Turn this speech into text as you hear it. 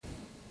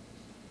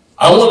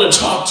I want to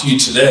talk to you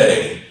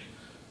today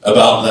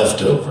about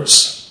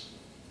leftovers.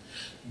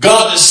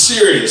 God is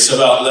serious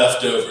about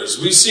leftovers.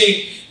 We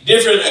see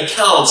different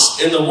accounts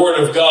in the Word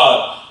of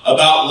God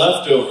about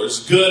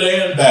leftovers, good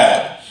and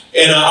bad.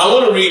 And I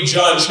want to read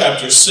John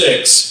chapter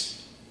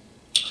 6.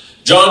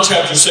 John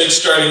chapter 6,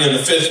 starting in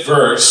the 5th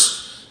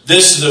verse.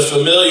 This is a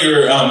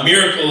familiar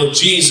miracle of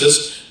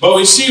Jesus. But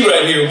we see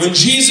right here, when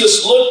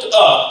Jesus looked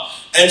up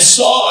and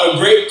saw a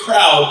great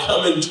crowd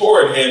coming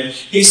toward him,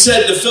 he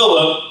said to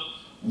Philip,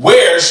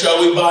 "Where shall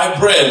we buy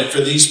bread for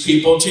these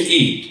people to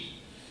eat?"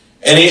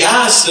 And he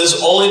asked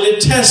this only to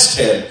test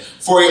him,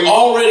 for he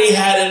already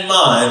had in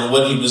mind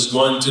what he was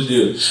going to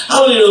do.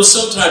 How many know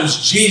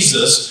sometimes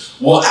Jesus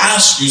will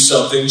ask you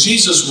something?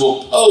 Jesus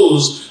will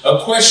pose a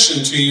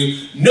question to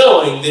you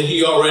knowing that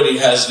he already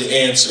has the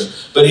answer.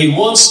 But he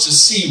wants to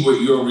see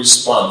what your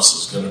response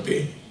is going to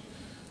be.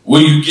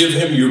 Will you give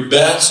him your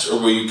best, or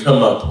will you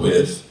come up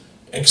with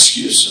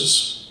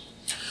excuses?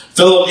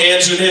 Philip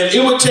answered him,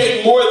 "It would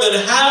take more than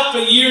half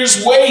a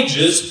year's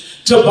wages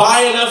to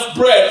buy enough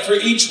bread for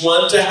each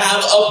one to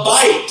have a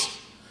bite."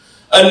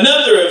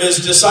 Another of his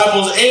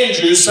disciples,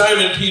 Andrew,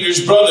 Simon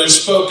Peter's brother,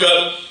 spoke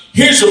up,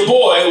 "Here's a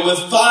boy with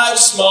 5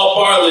 small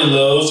barley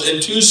loaves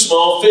and 2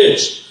 small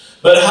fish.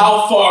 But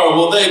how far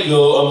will they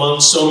go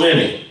among so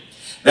many?"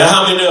 Now,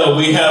 how many know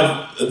we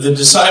have the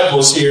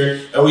disciples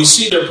here, and we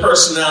see their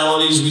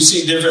personalities, we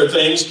see different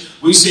things.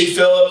 We see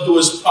Philip, who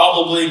was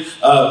probably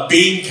a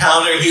bean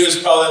counter. He was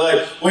probably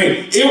like,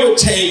 wait, it would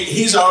take,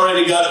 he's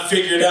already got it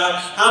figured out.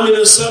 How many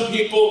know some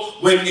people,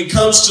 when it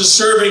comes to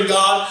serving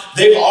God,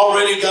 they've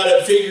already got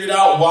it figured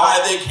out why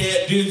they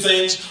can't do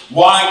things,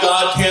 why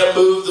God can't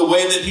move the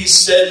way that he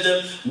said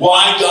them,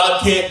 why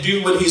God can't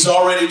do what he's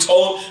already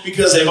told them,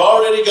 because they've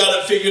already got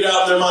it figured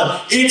out in their mind.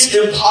 It's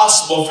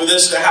impossible for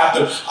this to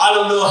happen. I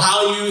don't know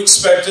how you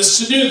expect us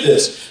to do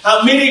this.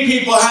 How many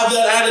people have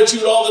that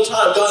attitude all the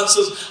time? God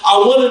says, I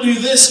want to do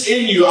this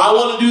in you. I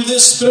want to do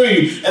this through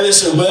you. And they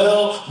say,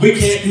 well, we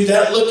can't do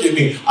that. Look at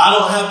me. I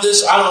don't have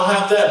this. I don't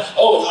have that.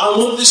 Oh, I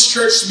want this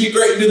church to be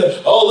great and do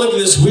that. Oh, look at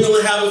this. We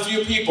only have a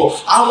few people.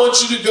 I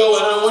want you to go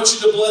and I want you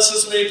to bless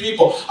this many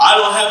people. I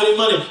don't have any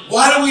money.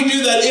 Why do we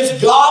do that?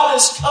 If God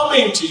is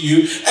coming to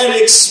you and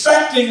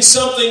expecting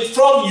something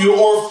from you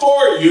or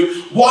for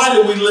you, why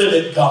do we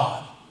limit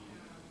God?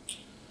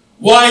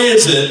 Why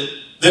is it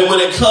that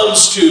when it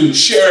comes to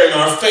sharing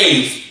our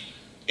faith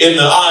in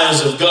the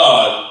eyes of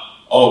God,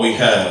 all we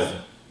have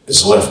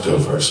is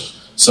leftovers?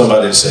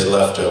 Somebody say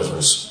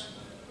leftovers.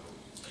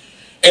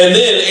 And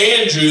then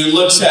Andrew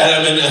looks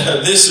at him,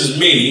 and this is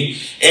me.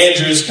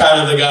 Andrew's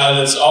kind of the guy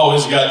that's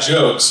always got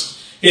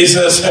jokes. He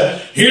says,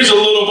 here's a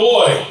little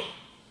boy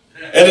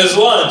and his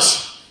lunch.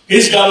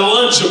 He's got a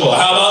Lunchable.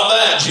 How about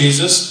that,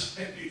 Jesus?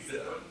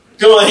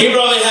 Come on, he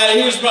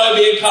was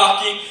probably being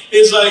cocky.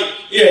 He's like,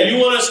 yeah,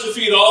 you want us to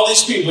feed all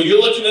these people. You're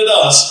looking at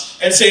us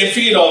and saying,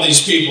 feed all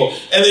these people.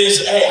 And then he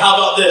says, hey, how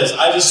about this?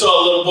 I just saw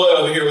a little boy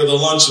over here with a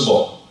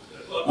Lunchable.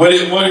 What do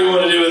you want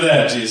to do with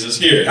that, Jesus?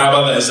 Here, how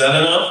about that? Is that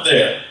enough?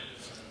 There.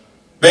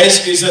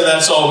 Basically, he said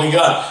that's all we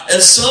got.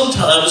 And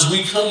sometimes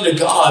we come to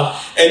God,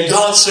 and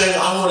God's saying,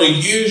 I want to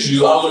use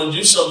you. I want to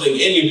do something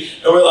in you.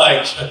 And we're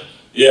like,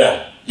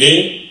 yeah,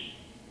 me?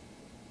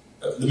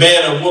 The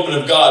man or woman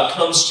of God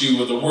comes to you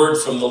with a word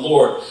from the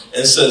Lord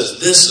and says,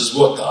 this is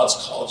what God's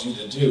called you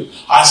to do.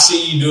 I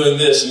see you doing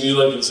this. And you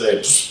look and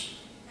say,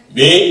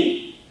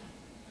 me?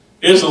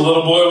 Here's a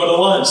little boy with a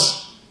lunch.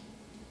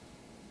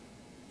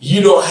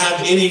 You don't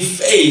have any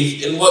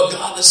faith in what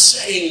God is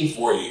saying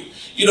for you.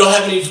 You don't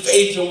have any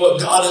faith in what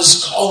God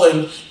is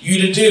calling you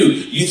to do.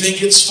 You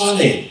think it's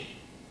funny.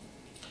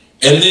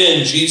 And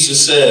then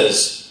Jesus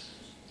says,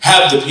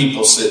 have the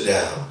people sit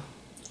down.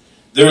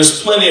 There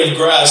was plenty of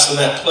grass in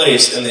that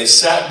place, and they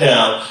sat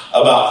down.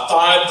 About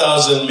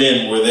 5,000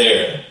 men were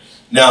there.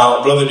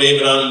 Now, Brother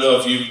David, I don't know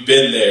if you've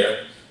been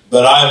there,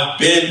 but I've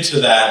been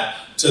to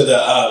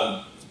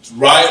the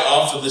right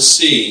off of the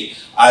sea.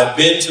 I've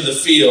been to the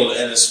field,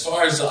 and as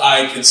far as the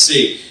eye can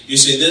see, you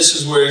see, this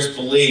is where it's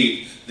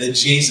believed that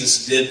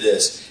Jesus did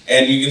this.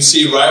 And you can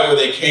see right where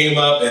they came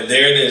up, and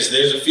there it is.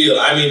 There's a field.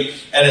 I mean,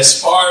 and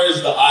as far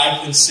as the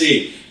eye can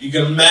see, you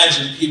can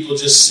imagine people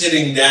just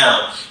sitting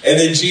down. And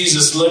then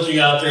Jesus looking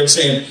out there and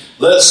saying,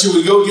 should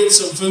we go get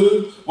some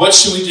food? What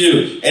should we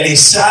do? And he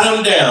sat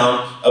them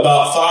down,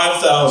 about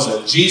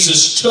 5,000.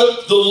 Jesus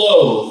took the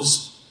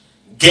loaves,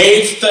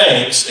 gave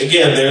thanks.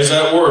 Again, there's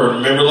that word.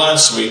 Remember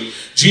last week?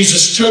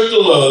 Jesus took the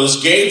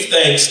loaves, gave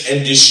thanks,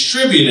 and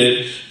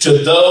distributed to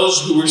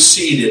those who were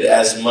seated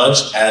as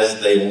much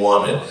as they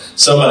wanted.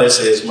 Somebody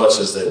say as much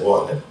as they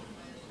wanted.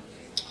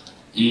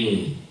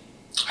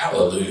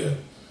 Hallelujah.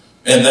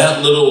 And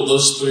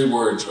those 3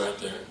 words right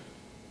there.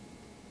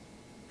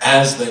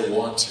 As they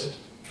wanted.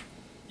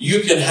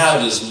 You can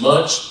have as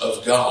much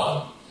of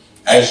God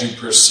as you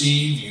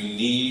perceive you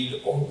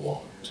need or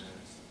want.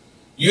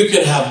 You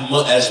can have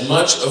as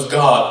much of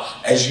God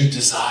as you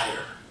desire.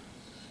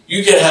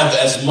 You can have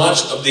as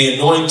much of the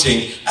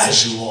anointing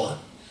as you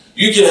want.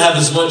 You can have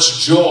as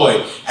much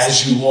joy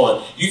as you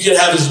want. You can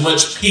have as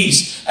much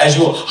peace as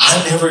you want.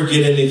 I never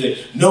get anything.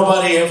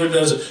 Nobody ever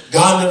does it.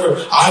 God never.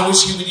 I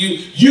wish he would.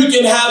 You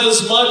can have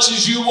as much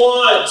as you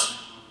want.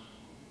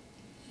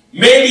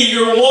 Maybe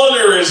your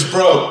wanter is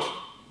broke.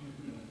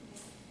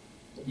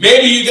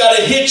 Maybe you got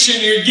a hitch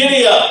in your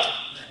giddy up.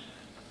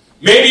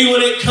 Maybe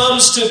when it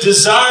comes to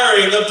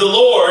desiring of the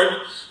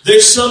Lord,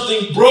 there's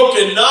something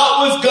broken,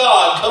 not with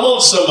God. Come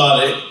on,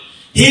 somebody.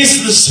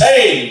 He's the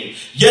same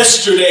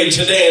yesterday,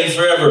 today, and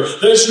forever.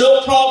 There's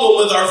no problem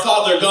with our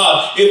Father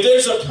God. If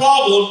there's a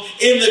problem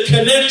in the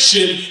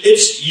connection,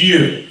 it's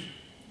you.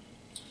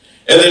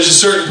 And there's a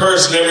certain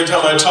person, every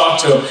time I talk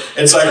to him,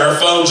 it's like our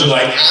phones are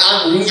like, and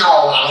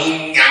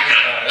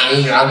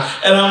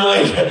I'm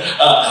like,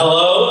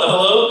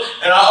 hello?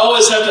 And I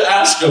always have to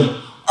ask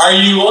him, are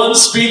you on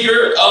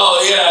speaker? Oh,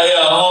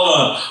 yeah, hold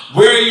on.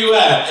 Where are you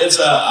at?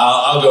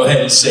 I'll go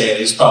ahead and say it.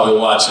 He's probably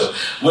watching.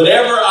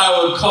 Whenever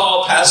I would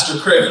call Pastor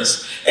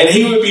Chris, and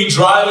he would be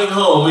driving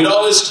home, we'd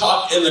always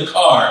talk in the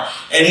car,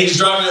 and he's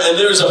driving, and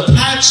there's a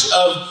patch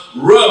of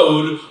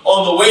road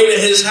on the way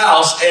to his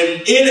house,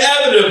 and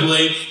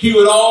inevitably, he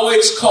would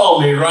always call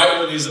me right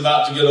when he's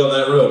about to get on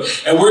that road.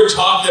 And we're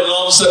talking, and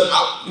all of a sudden,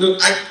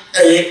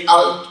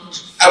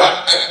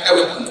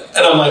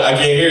 and I'm like, I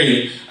can't hear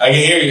you. Can't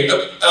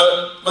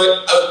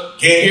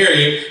hear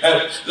you.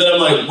 And then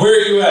I'm like, where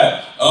are you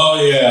at? Oh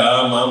yeah,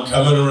 I'm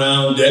coming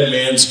around Dead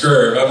Man's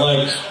Curve. I'm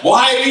like,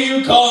 why do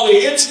you call me?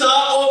 It's not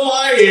on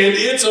my end,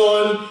 it's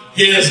on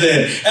his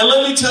end. And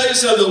let me tell you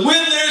something,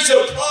 when there's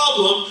a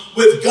problem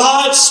with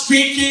God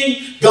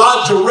speaking,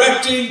 God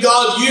directing,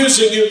 God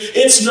using you,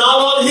 it's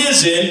not on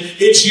his end,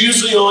 it's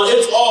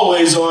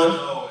always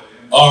on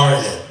our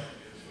end.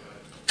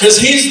 Because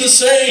he's the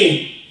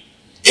same.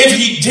 If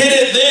he did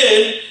it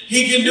then,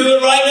 he can do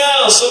it right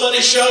now. Somebody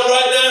shout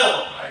right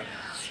now.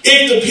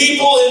 If the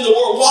people in the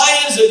world,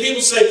 why is it,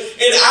 people say,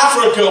 in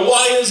Africa,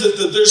 why is it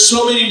that there's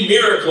so many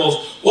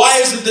miracles? Why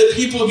is it that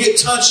people get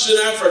touched in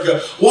Africa?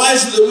 Why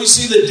is it that we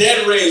see the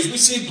dead raised? We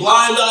see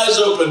blind eyes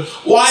open?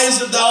 Why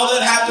is it that all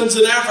that happens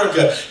in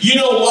Africa? You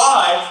know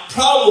why?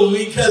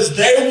 Probably because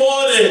they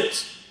want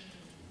it.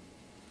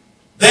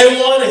 They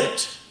want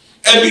it.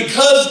 And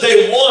because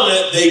they want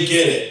it, they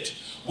get it.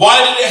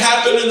 Why did it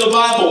happen in the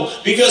Bible?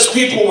 Because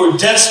people were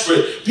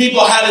desperate.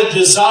 People had a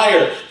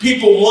desire.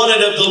 People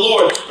wanted of the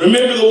Lord.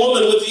 Remember the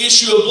woman with the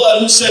issue of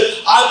blood who said,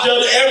 I've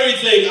done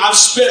everything. I've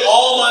spent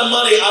all my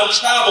money. I've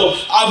traveled.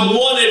 I've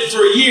wanted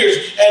for years.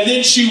 And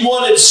then she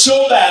wanted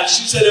so bad.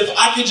 She said, if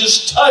I could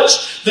just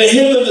touch the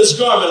hem of his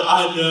garment,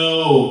 I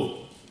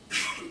know.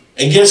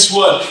 And guess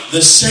what?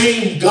 The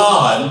same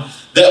God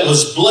that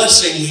was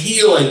blessing,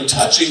 healing,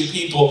 touching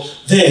people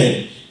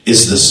then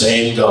is the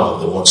same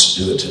God that wants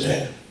to do it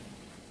today.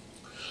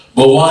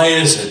 But why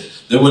is it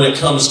that when it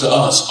comes to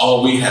us,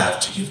 all we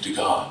have to give to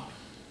God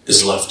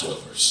is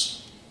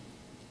leftovers?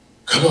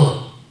 Come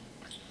on.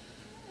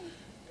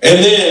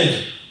 And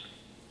then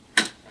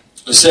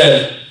it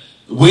said,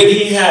 when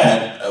they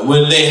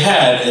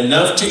had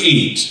enough to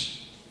eat,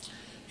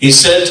 he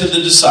said to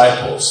the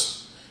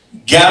disciples,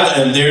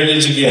 gather, and there it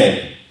is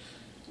again,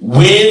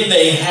 when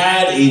they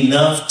had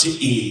enough to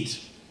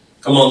eat.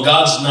 Come on,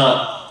 God's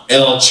not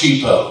El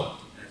Cheapo.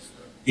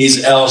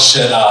 He's El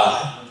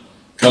Shaddai.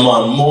 Come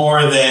on,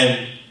 more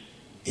than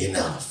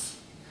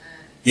enough.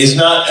 He's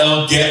not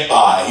El Get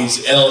By.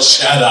 He's El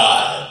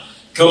Shaddai.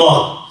 Come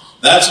on.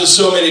 That's what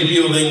so many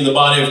people think in the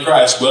body of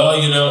Christ. Well,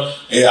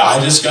 I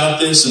just got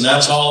this and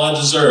that's all I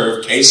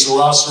deserve. Que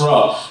sera,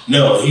 sera.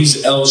 No,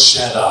 he's El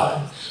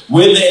Shaddai.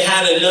 When they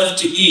had enough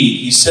to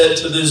eat, he said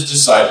to his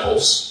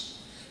disciples,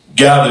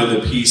 gather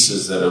the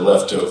pieces that are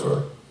left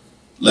over.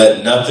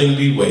 Let nothing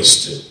be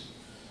wasted.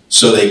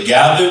 So they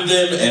gathered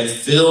them and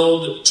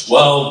filled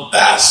 12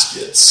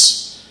 baskets.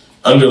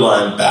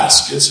 Underline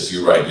baskets if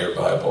you write in your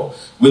Bible.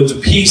 With the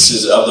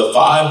pieces of the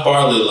 5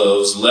 barley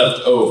loaves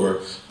left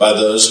over by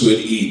those who had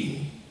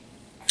eaten.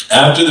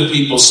 After the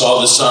people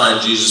saw the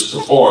sign Jesus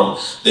performed,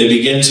 they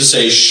began to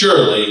say,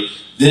 surely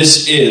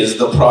this is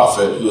the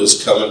prophet who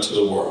has come into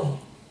the world.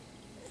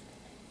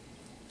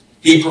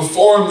 He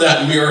performed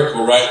that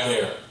miracle right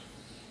there.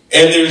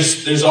 And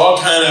there's all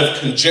kind of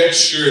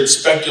conjecture and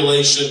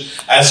speculation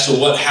as to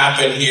what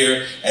happened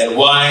here and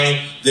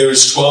why there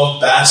was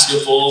 12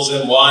 basketfuls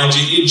and why.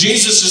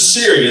 Jesus is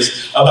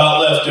serious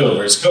about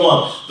leftovers. Come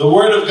on. The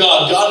Word of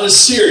God is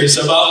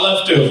serious about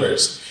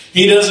leftovers.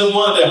 He doesn't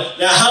want that.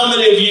 Now, how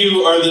many of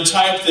you are the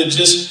type that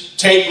just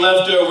take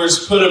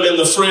leftovers, put them in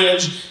the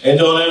fridge, and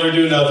don't ever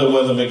do nothing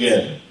with them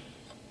again?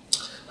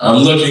 I'm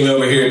looking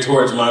over here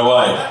towards my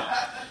wife.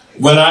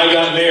 When I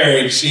got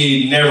married,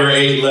 she never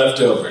ate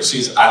leftovers.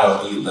 She said, I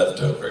don't eat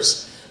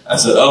leftovers. I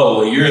said, oh,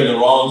 well, you're in the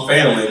wrong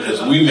family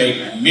because we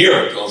make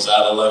miracles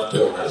out of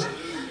leftovers.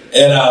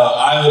 And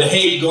I would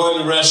hate going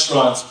to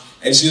restaurants.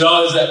 And she'd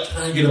always say,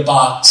 can I get a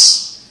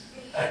box?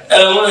 And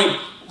I'm like,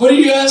 what are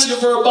you asking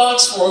for a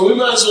box for? We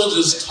might as well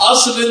just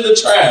toss it in the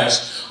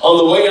trash on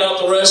the way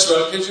out the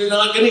restaurant because you're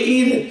not going to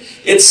eat it.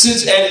 It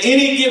sits at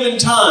any given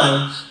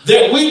time.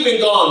 We've been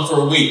gone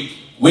for a week.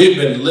 We've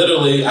been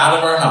literally out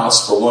of our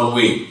house for 1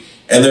 week.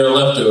 And there are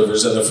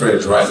leftovers in the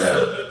fridge right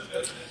now.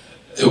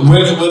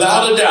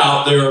 Without a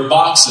doubt, there are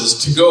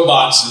boxes, to-go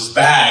boxes,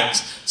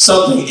 bags,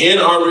 something in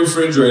our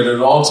refrigerator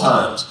at all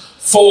times.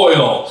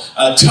 Foil,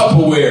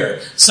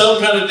 Tupperware,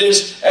 some kind of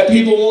dish, and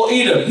people won't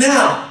eat them.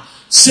 Now,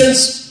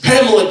 since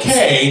Pamela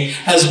Kay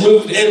has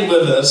moved in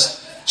with us,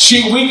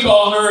 we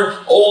call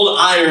her Old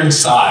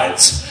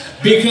Ironsides,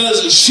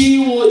 because she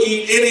will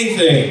eat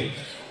anything.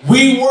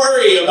 We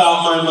worry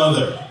about my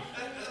mother.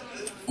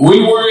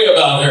 We worry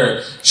about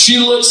her. She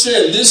looks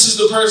in. This is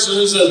the person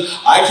who says,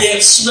 I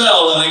can't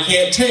smell and I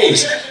can't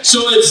taste. So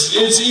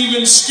it's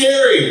even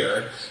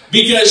scarier,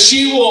 because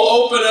she will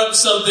open up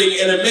something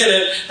in a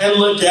minute and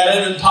look at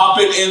it and pop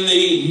it in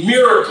the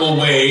miracle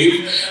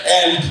wave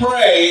and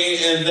pray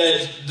and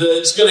that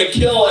it's going to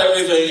kill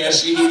everything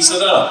as she heats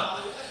it up.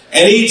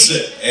 And eats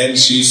it. And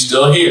she's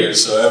still here,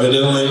 so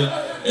evidently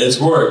it's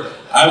worked.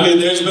 I mean,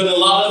 there's been a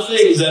lot of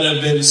things that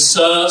have been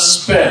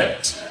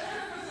suspect.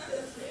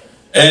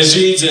 And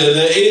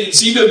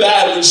it's even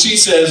bad when she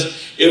says,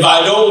 if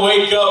I don't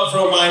wake up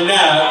from my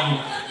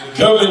nap,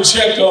 come and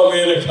check on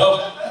me in a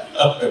couple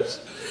hours.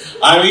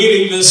 I'm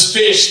eating this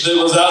fish that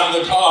was out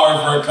in the car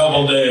for a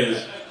couple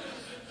days.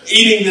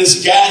 Eating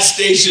this gas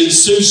station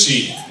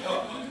sushi.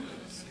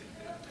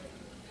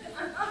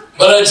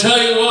 But I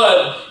tell you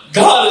what,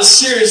 God is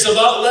serious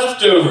about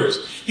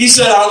leftovers. He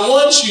said, I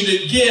want you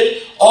to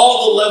get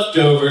all the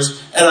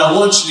leftovers, and I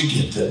want you to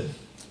get them.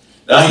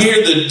 Now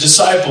here the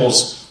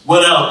disciples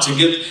went out to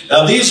get...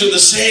 Now these are the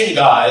same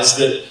guys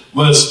that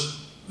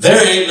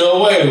there ain't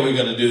no way we're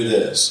going to do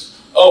this.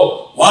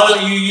 Oh, why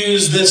don't you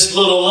use this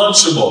little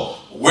Lunchable?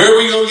 Where are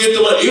we going to get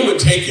the money? It would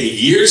take a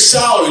year's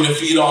salary to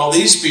feed all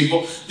these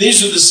people.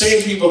 These are the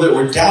same people that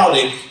were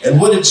doubting.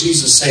 And what did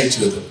Jesus say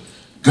to them?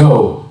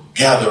 Go,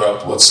 gather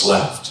up what's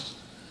left.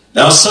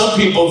 Now, some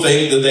people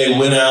think that they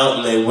went out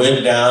and they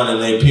went down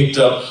and they picked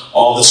up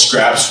all the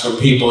scraps from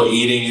people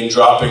eating and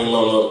dropping them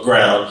on the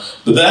ground.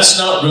 But that's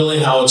not really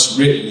how it's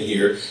written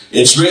here.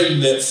 It's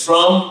written that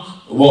from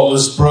what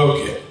was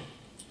broken.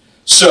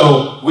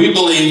 So we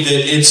believe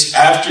that it's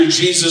after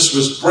Jesus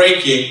was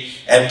breaking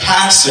and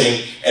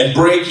passing and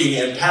breaking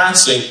and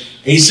passing.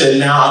 He said,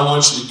 now I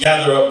want you to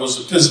gather up.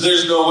 Because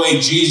there's no way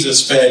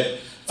Jesus fed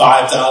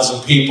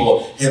 5,000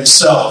 people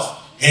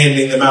himself,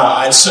 handing them out.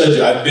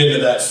 I've been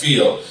to that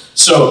field.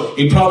 So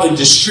he probably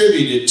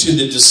distributed to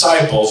the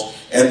disciples,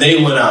 and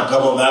they went out.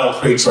 Come on, that'll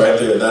preach right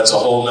there. That's a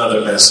whole nother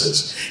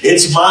message.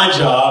 It's my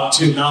job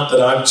to, not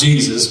that I'm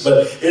Jesus,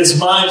 but it's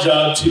my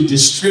job to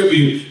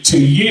distribute to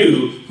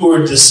you who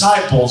are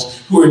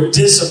disciples, who are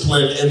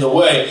disciplined in the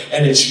way,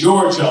 and it's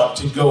your job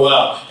to go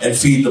out and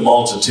feed the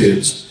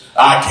multitudes.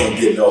 I can't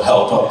get no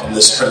help up in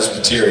this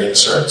Presbyterian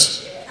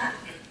church.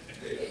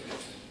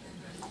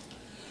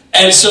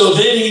 And so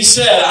then he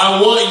said,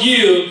 I want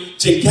you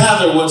to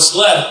gather what's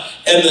left.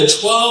 And the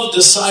 12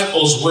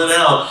 disciples went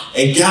out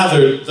and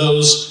gathered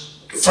those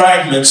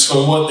fragments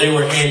from what they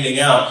were handing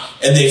out.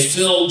 And they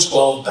filled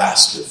 12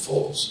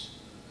 basketfuls.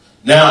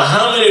 Now,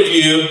 how many of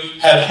you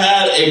have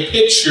had a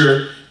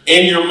picture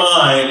in your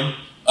mind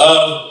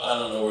of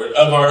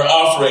our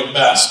offering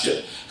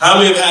basket? How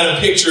many have had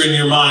a picture in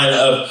your mind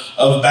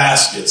of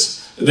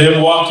baskets?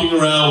 Them walking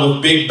around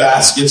with big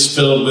baskets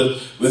filled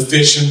with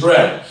fish and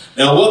bread.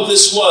 Now, what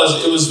this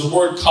was, it was the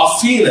word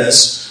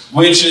kophinus,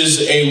 which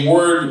is a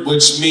word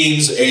which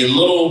means a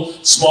little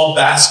small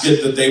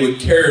basket that they would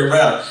carry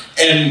around.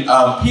 And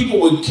people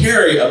would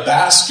carry a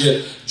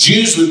basket.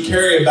 Jews would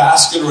carry a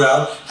basket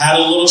around, had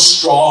a little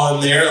straw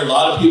in there. A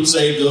lot of people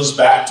say it goes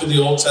back to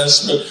the Old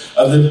Testament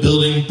of them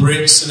building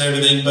bricks and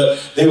everything.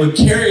 But they would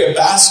carry a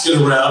basket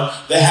around.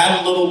 They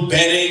had a little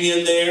bedding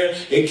in there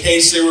in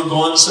case they were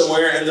going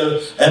somewhere and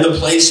the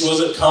place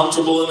wasn't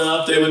comfortable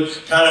enough. They would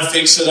kind of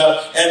fix it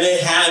up. And they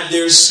had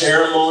their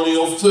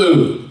ceremonial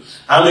food.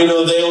 How many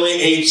know they only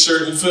ate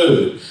certain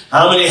food?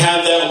 How many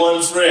have that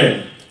one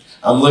friend?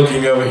 I'm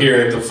looking over here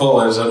at the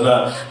Fullers.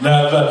 But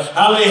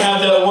how many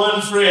have that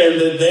one friend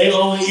that they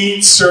only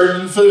eat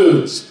certain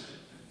foods?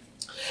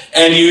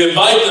 And you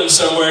invite them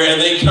somewhere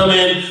and they come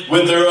in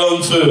with their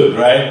own food,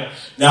 right?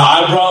 Now,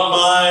 I brought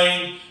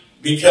mine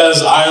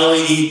because I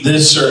only eat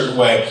this certain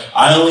way.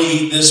 I only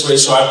eat this way,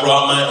 so I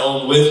brought my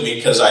own with me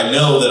because I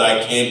know that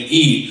I can't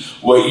eat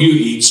what you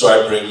eat, so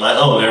I bring my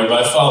own.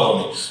 Everybody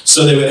follow me.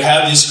 So they would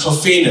have these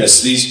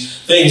kophinus, these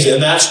things,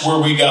 and that's where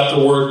we got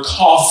the word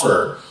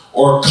coffer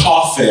or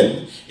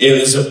coffin. It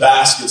is a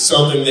basket,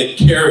 something that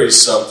carries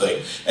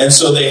something. And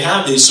so they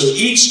have these. So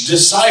each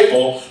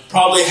disciple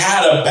probably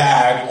had a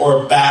bag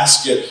or a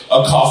basket,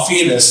 a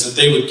kophinus that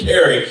they would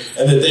carry,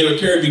 and that they would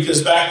carry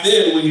because back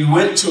then when you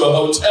went to a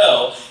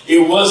hotel,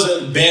 it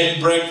wasn't bed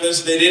and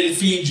breakfast. They didn't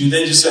feed you.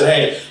 They just said,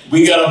 hey,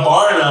 we got a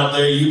barn out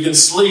there. You can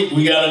sleep.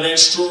 We got an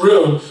extra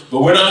room,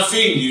 but we're not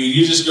feeding you.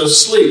 You just go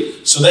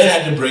sleep. So they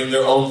had to bring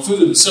their own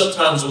food. And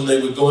sometimes when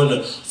they would go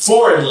into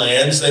foreign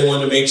lands, they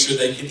wanted to make sure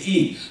they could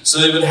eat.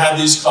 So they would have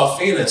these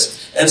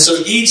kophinus. And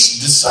so each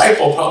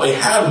disciple probably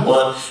had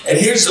one. And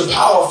here's the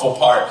powerful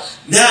part.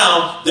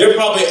 Now, they're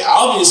probably,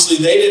 obviously,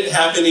 they didn't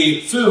have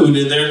any food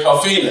in their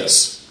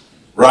kophinus.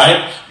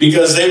 right?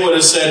 Because they would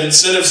have said,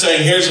 instead of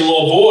saying, here's a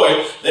little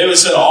boy, they would have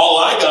said, all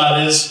I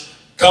got is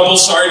a couple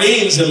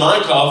sardines in my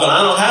coffin.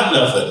 I don't have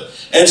nothing.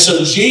 And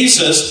so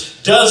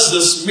Jesus does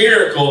this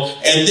miracle,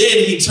 and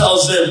then he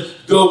tells them,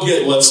 go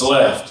get what's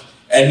left.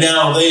 And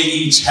now they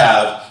each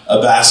have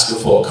a basket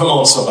full. Come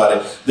on,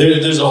 somebody.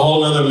 There's a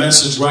whole other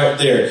message right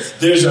there.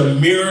 There's a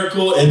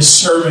miracle in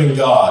serving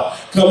God.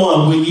 Come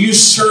on, when you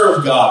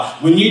serve God,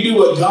 when you do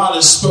what God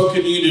has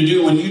spoken to you to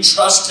do, when you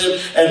trust Him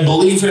and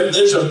believe Him,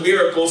 there's a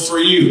miracle for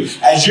you.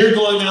 As you're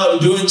going out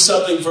and doing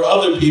something for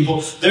other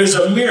people, there's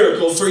a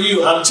miracle for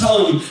you. I'm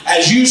telling you,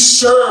 as you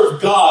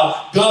serve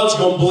God, God's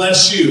going to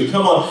bless you.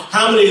 Come on,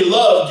 how many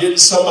love getting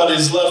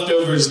somebody's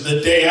leftovers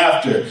the day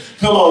after?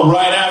 Come on,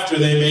 right after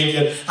they make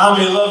it. How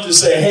many love to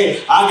say,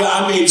 hey,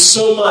 I made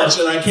so much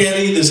and I can't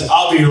eat this.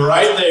 I'll be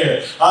right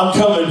there. I'm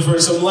coming for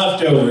some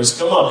leftovers.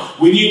 Come on.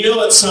 When you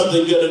know it's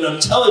something good, and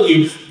I'm telling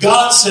you,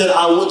 Jesus said,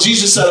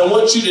 I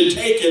want you to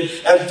take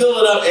it and fill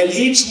it up. And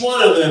each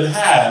one of them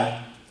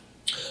had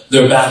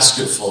their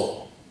basket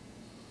full.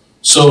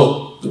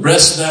 So the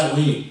rest of that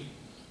week,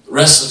 the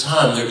rest of the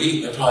time they're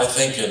eating, they're probably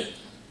thinking,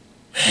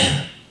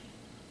 man,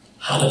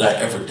 how did I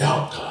ever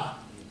doubt God?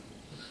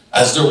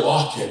 As they're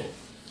walking,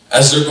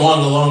 as they're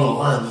going along the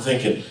line, they're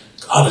thinking,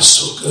 God is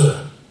so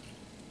good.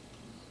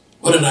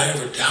 What did I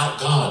ever doubt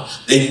God?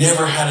 They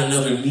never had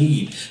another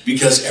need,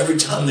 because every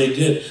time they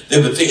did, they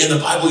would think. And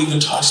the Bible even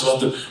talks about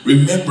them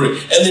remembering.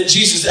 And then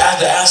Jesus had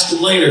to ask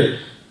them later,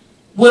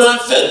 when I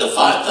fed the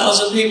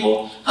 5,000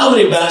 people, how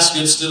many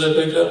baskets did I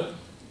pick up?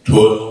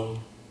 12.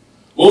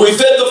 When we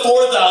fed the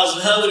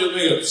 4,000, how many did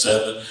we pick up?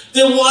 7.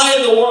 Then why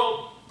in the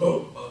world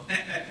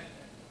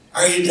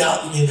are you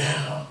doubting me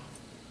now?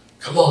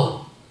 Come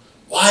on.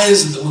 Why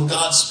is it that when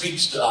God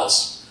speaks to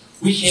us,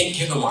 we can't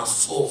give Him our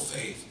full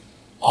faith?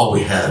 All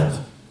we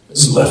have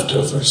is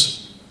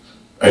leftovers.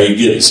 Are you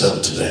getting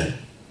something today?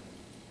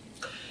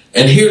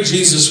 And here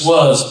Jesus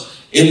was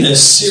in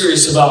this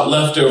series about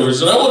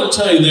leftovers. And I want to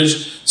tell you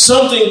there's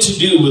something to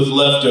do with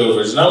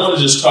leftovers. And I want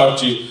to just talk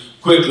to you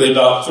quickly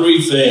about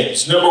 3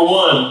 things. Number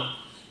 1,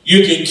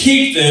 you can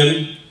keep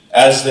them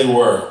as they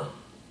were.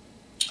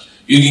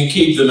 You can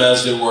keep them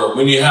as they were.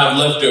 When you have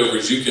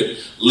leftovers, you can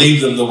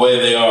leave them the way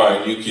they are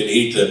and you can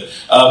eat them.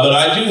 But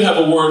I do have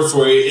a word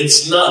for you.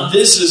 This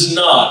is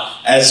not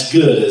as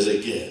good as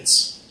it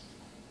gets.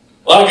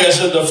 Like I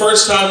said, the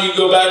first time you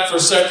go back for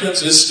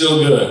seconds, it's still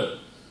good.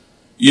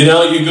 You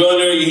know, you go in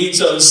there, you eat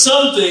something.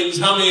 Some things,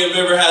 how many have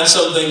ever had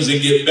some things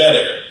that get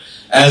better,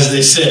 as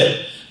they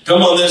said?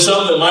 Come on, there's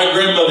something. My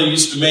grandmother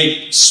used to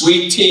make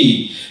sweet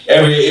tea.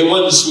 It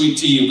wasn't sweet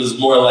tea, it was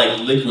more like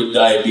liquid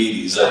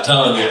diabetes, I'm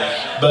telling you.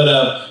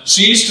 But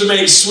she used to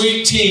make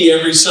sweet tea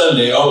every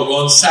Sunday,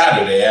 on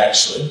Saturday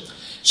actually.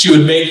 She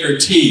would make her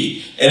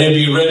tea and it'd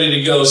be ready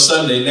to go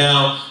Sunday.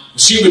 Now,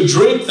 she would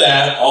drink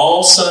that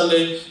all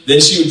Sunday, then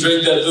she would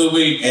drink that through the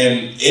week,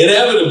 and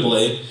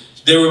inevitably,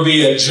 there would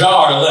be a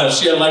jar left.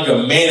 She had like a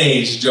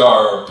mayonnaise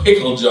jar or a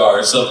pickle jar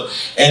or something.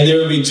 And there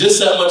would be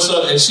just that much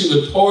left. And she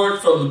would pour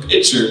it from the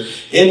pitcher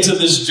into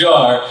this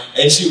jar.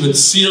 And she would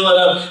seal it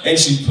up. And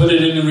she'd put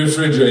it in the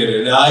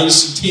refrigerator. Now, I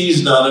used to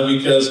tease Nana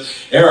because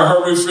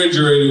her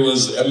refrigerator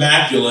was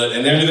immaculate.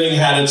 And everything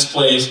had its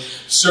place.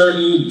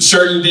 Certain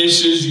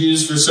dishes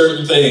used for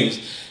certain things.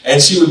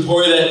 And she would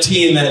pour that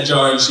tea in that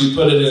jar. And she'd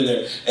put it in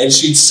there. And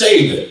she'd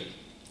save it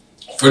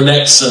for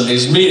next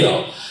Sunday's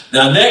meal.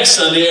 Now, next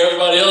Sunday,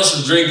 everybody else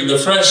was drinking the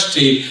fresh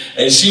tea,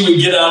 and she would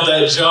get out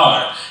that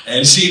jar,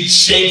 and she'd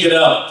shake it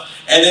up.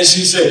 And then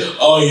she'd say,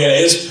 oh, yeah,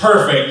 it's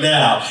perfect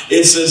now.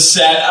 It's a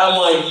sad. I'm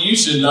like, you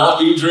should not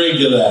be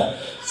drinking that.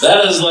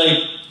 That is like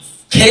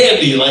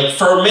candy, like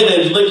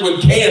fermented liquid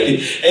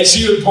candy. And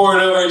she would pour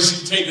it over, and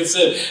she'd take a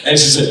sip, and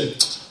she said,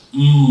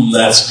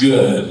 that's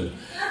good.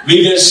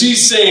 Because she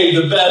saved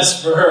the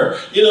best for her.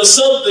 You know,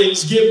 some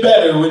things get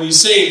better when you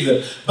save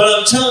them. But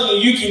I'm telling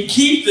you, you can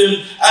keep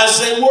them as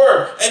they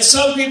were. And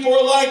some people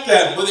are like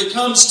that when it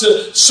comes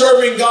to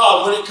serving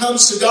God, when it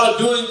comes to God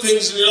doing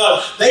things in your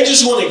life. They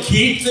just want to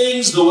keep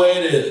things the way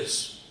it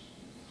is.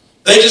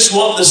 They just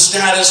want the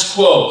status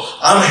quo.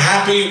 I'm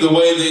happy the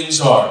way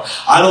things are.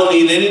 I don't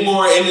need any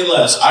more, any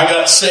less. I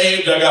got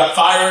saved. I got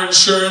fire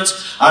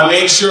insurance. I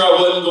made sure I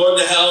wasn't going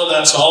to hell.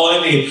 That's all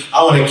I need.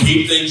 I want to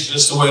keep things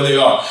just the way they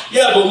are.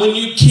 Yeah, but when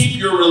you keep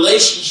your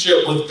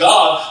relationship with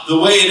God the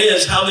way it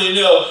is, how many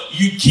know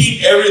you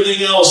keep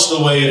everything else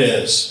the way it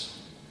is?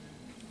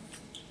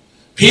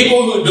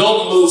 People who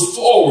don't move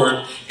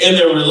forward in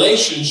their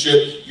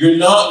relationship, you're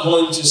not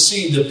going to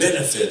see the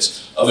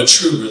benefits of a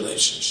true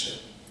relationship.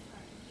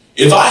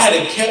 If I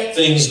had kept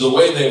things the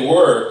way they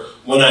were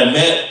when I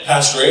met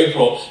Pastor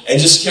April and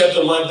just kept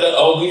them like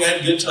that, we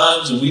had good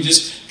times and we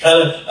just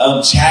kind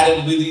of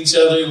chatted with each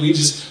other. We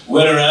just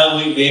went around,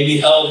 we maybe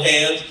held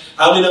hands.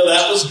 How many know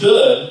that was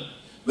good?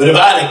 But if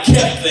I had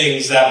kept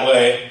things that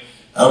way,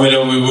 how many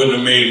know we wouldn't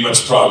have made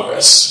much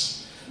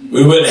progress?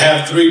 We wouldn't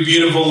have 3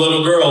 beautiful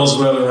little girls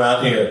running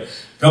around here.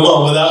 Come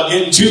on, without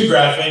getting too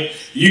graphic,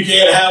 you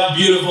can't have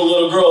beautiful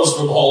little girls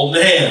from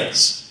holding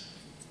hands.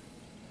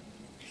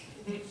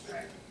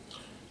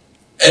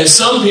 And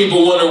some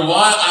people wonder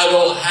why I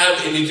don't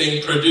have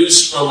anything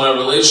produced from my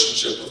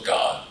relationship with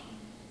God.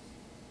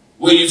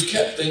 Well, you've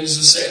kept things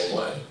the same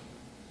way.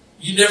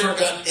 You never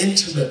got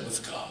intimate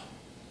with God.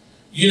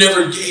 You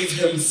never gave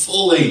him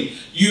fully.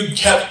 You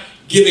kept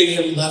giving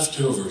him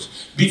leftovers.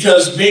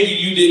 Because maybe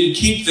you didn't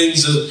keep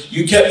things,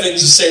 you kept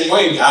things the same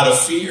way out of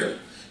fear.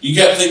 You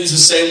kept things the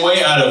same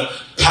way out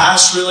of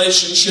past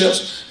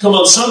relationships. Come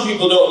on, some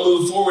people don't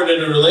move forward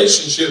in a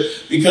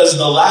relationship because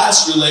the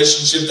last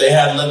relationship they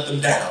had let them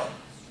down.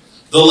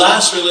 The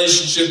last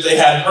relationship they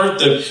had hurt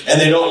them,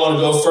 and they don't want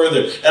to go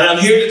further. And I'm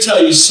here to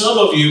tell you, some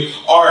of you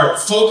are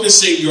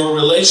focusing your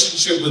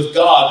relationship with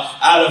God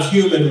out of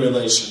human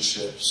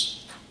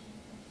relationships.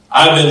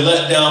 I've been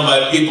let down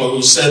by people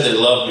who said they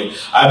loved me.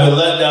 I've been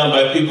let down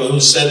by people who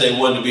said they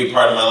wanted to be a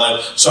part of my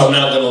life, so I'm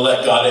not going to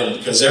let God in.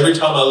 Because every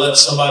time I let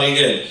somebody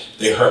in,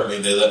 they hurt me,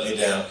 they let me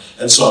down.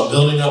 And so I'm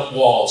building up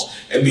walls.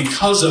 And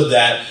because of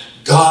that,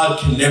 God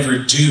can never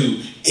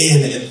do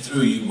in and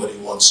through you what he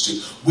wants to.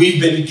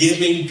 We've been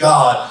giving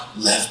God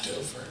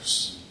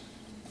leftovers.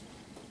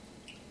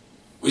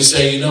 We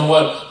say, you know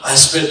what? I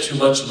spent too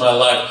much of my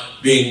life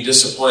being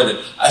disappointed.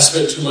 I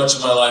spent too much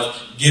of my life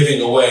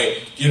giving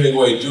away,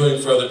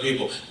 doing for other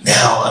people.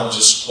 Now I'm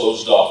just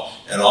closed off,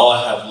 and all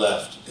I have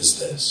left is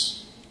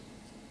this.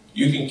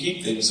 You can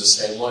keep things the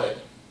same way.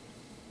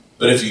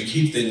 But if you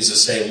keep things the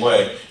same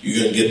way,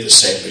 you're going to get the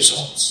same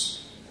results.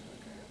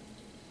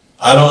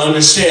 I don't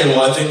understand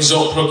why things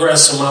don't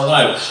progress in my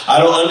life. I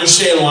don't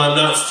understand why I'm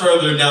not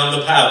further down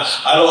the path.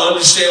 I don't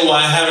understand why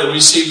I haven't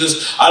received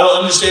this. I don't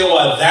understand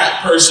why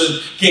that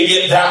person can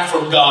get that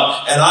from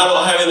God and I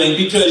don't have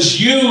anything. Because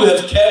you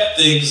have kept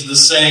things the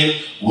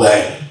same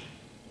way.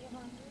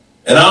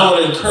 And I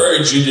want to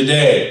encourage you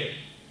today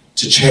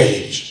to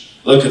change.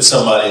 Look at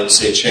somebody and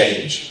say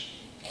change.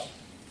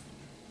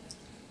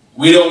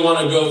 We don't want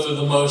to go through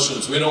the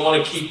motions. We don't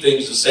want to keep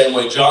things the same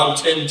way. John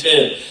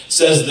 10:10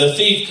 says, the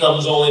thief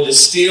comes only to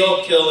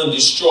steal, kill, and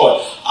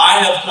destroy. I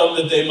have come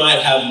that they might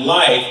have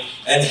life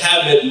and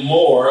have it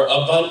more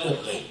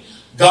abundantly.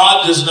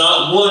 God does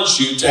not want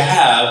you to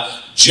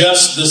have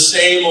just the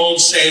same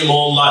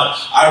old life.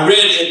 I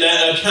read in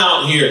that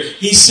account here,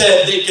 he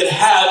said they could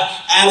have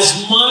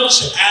as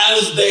much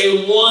as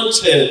they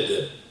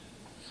wanted.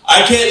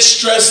 I can't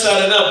stress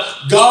that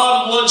enough.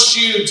 God wants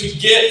you to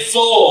get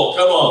full.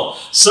 Come on.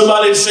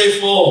 Somebody say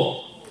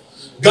full.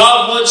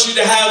 God wants you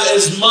to have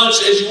as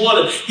much as you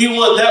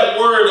want. That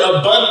word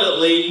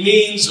abundantly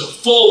means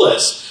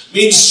fullness,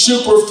 means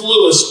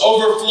superfluous,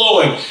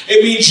 overflowing.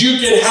 It means you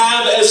can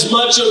have as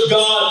much of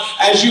God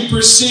as you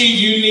perceive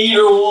you need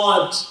or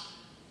want.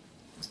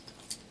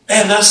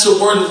 And that's the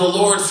word of the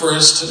Lord for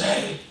us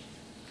today.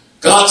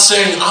 God's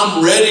saying,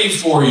 I'm ready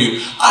for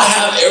you. I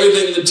have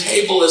everything. The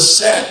table is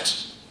set.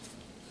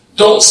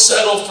 Don't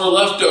settle for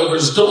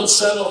leftovers. Don't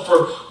settle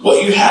for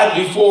what you had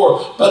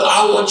before. But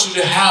I want you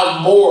to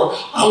have more.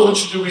 I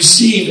want you to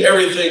receive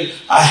everything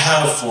I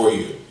have for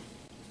you.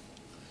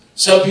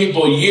 Some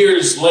people,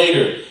 years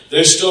later,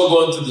 they're still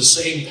going through the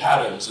same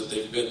patterns that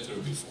they've been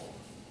through before.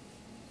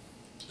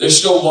 They're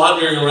still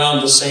wandering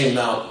around the same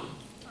mountain,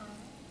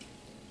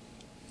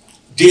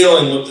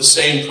 dealing with the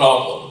same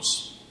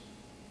problems.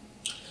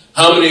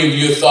 How many of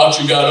you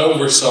thought you got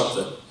over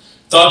something?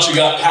 Thought you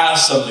got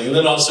past something, and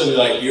then all of a sudden you're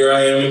like, here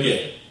I am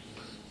again.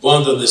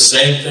 Going through the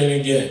same thing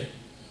again.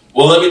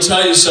 Well, let me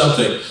tell you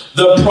something.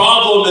 The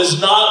problem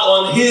is not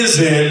on his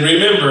end.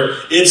 Remember,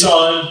 it's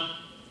on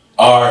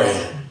our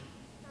end.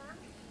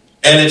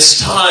 And it's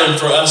time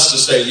for us to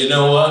say, you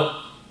know what?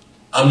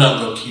 I'm not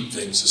going to keep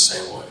things the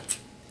same way.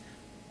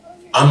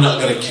 I'm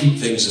not going to keep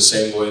things the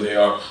same way they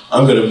are.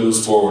 I'm going to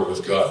move forward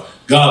with God.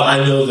 God,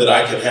 I know that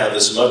I can have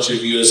as much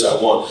of you as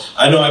I want.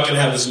 I know I can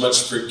have as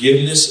much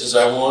forgiveness as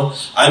I want.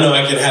 I know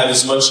I can have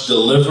as much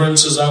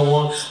deliverance as I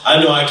want.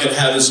 I know I can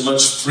have as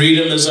much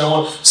freedom as I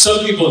want.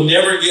 Some people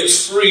never get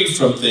free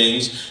from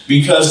things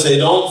because they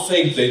don't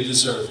think they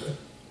deserve it.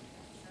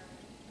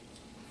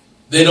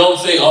 They don't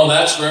think, oh,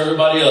 that's for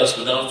everybody else,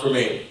 but not for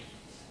me.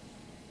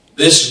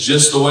 This is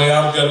just the way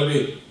I'm going to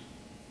be.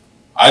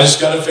 I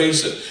just got to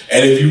face it.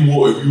 And if you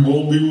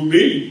won't be with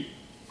me,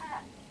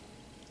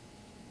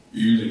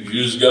 you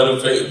just got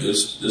to face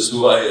this. This is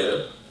who I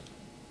am.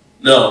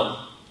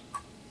 No.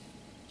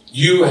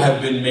 You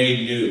have been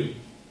made new.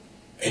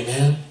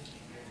 Amen?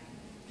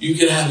 You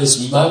can have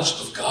as much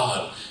of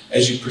God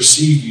as you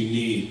perceive you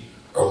need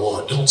or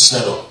want. Don't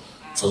settle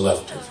for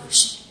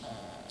leftovers.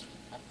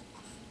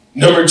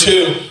 Number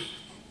 2,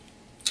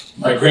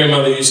 my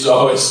grandmother used to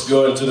always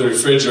go into the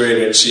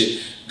refrigerator and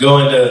she'd go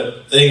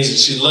into things and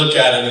she'd look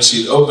at them and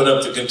she'd open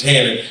up the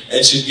container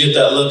and she'd get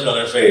that look on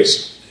her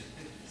face.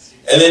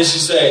 And then she'd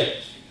say,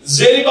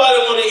 does anybody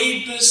want to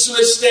eat this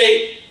Swiss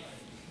steak?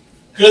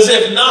 Because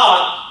if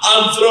not,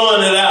 I'm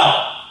throwing it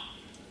out.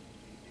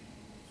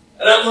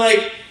 And I'm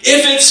like,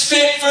 if it's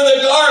fit for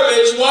the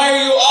garbage, why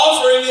are you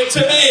offering it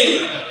to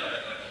me?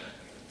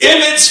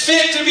 If it's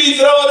fit to be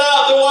thrown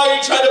out, then why are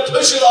you trying to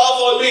push it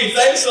off on me?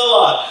 Thanks a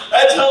lot.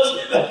 That tells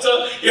me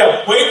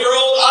wait for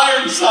old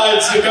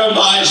Ironsides to come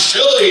by.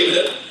 She'll eat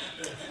it.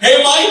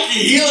 Hey,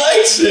 Mikey, he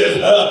likes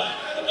it.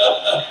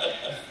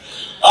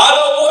 I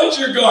don't want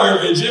your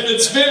garbage. If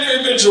it's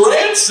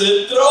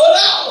rancid, throw it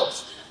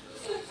out.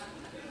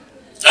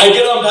 I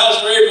get on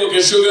Pastor April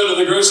because she'll go to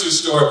the grocery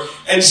store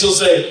and she'll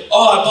say,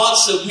 oh, I bought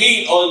some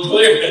meat on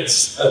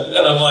clearance. And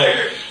I'm like,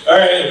 all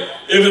right,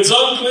 if it's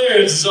on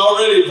clearance, it's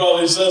already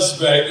probably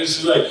suspect. And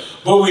she's like,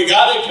 but we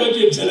got to cook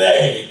it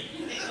today.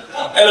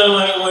 And I'm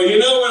like, well, you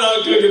know we're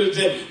not cooking it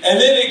today. And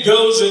then it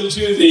goes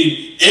into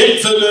the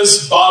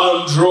infamous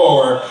bottom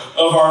drawer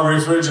of our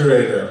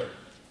refrigerator.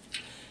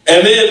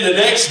 And then the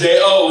next day,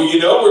 oh, you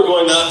know, we're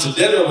going out to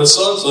dinner with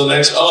so-and-so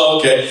next. Oh,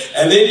 okay.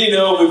 And then, you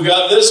know, we've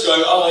got this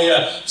going. Oh,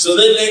 yeah. So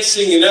then next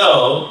thing you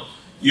know,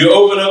 you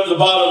open up the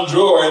bottom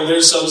drawer and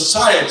there's some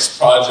science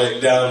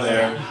project down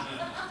there.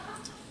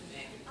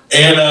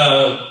 And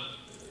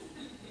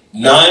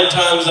 9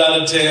 times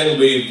out of 10,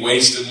 we've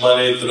wasted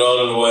money,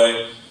 thrown it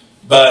away.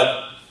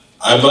 But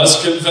I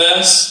must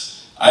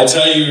confess, I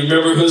tell you,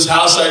 remember whose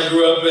house I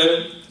grew up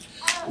in?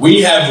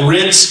 We have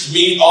rinsed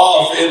meat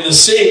off in the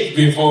sink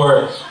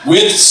before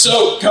with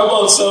soap. Come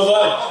on,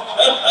 somebody.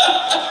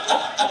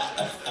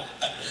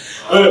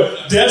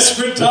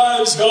 Desperate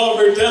times call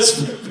for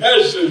desperate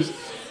measures.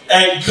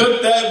 And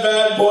cooked that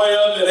bad boy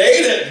up and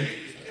ate it.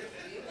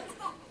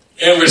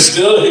 And we're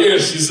still here,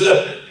 she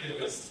said.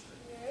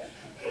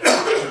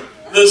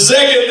 The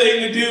second thing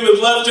to do with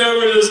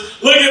leftovers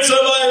is look at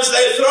somebody and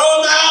say, throw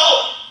them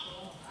out.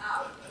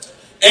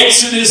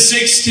 Exodus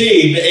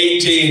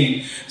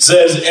 16:18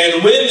 says,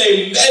 and when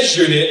they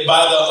measured it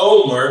by the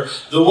omer,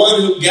 the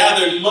one who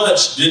gathered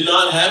much did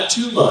not have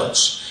too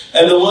much,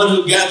 and the one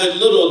who gathered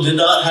little did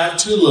not have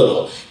too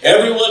little.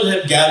 Everyone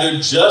had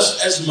gathered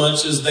just as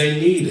much as they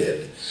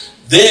needed.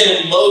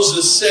 Then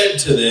Moses said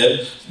to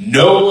them,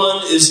 no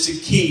one is to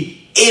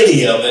keep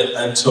any of it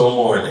until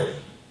morning.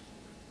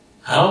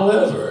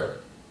 However,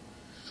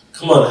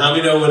 come on, how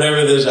many know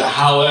whenever there's a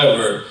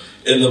however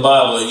in the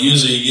Bible,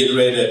 usually you get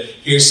ready to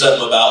hear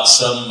something about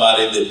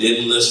somebody that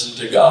didn't listen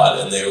to God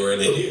and they were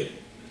an idiot.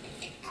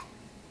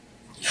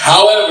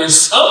 However,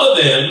 some of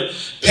them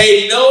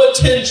paid no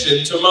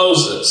attention to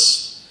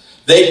Moses.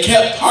 They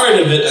kept part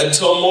of it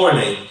until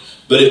morning,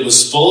 but it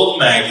was full of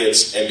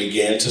maggots and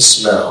began to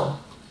smell.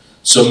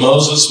 So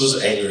Moses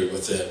was angry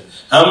with them.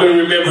 How many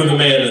remember the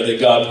manna that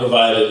God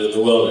provided in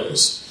the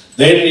wilderness?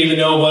 They didn't even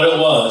know what it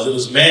was. It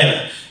was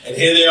manna. And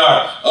here they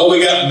are. Oh,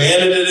 we got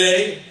manna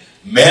today?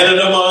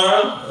 Manna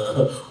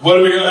tomorrow? What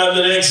are we going to have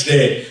the next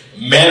day?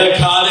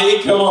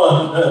 Manicotti? Come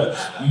on.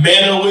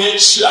 Manna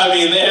witch? I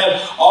mean, they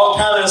had all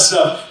kind of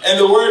stuff. And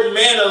the word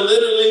manna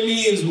literally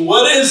means,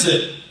 what is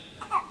it?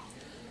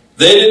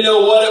 They didn't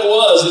know what it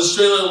was. It's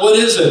straight like, what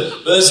is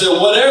it? But they said,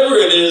 whatever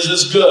it is,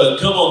 it's good.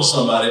 Come on,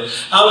 somebody.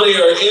 How many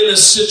are in a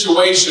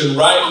situation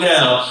right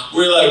now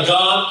where you're like,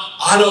 God,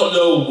 I don't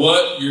know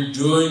what you're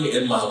doing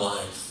in my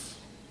life.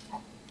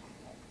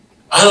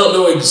 I don't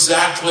know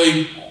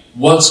exactly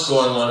what's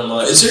going on in my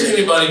life. Is there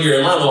anybody here?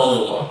 Am I the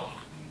only one?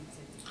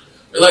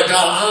 You're like,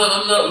 God,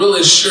 I'm not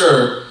really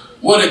sure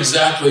what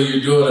exactly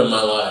you're doing in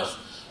my life.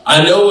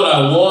 I know what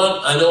I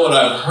want. I know what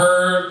I've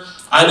heard.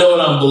 I know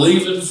what I'm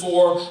believing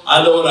for.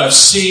 I know what I've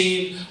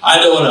seen. I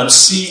know what I'm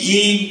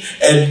seeing.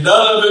 And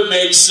none of it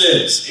makes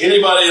sense.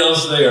 Anybody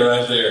else there,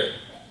 right there?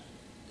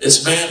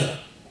 It's manna.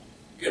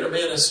 You're in a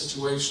manna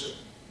situation.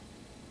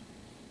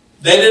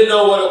 They didn't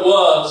know what it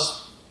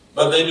was,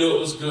 but they knew it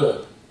was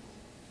good.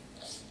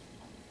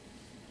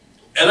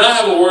 And I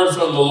have a word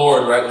from the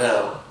Lord right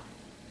now.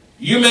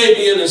 You may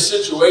be in a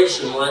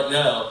situation right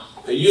now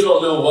that you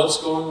don't know what's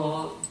going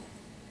on.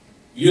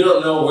 You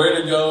don't know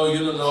where to go. You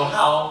don't know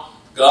how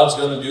God's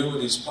going to do what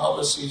He's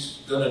promised He's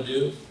going to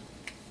do.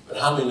 But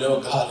how many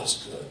know God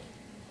is good?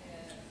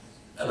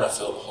 And I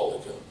feel the Holy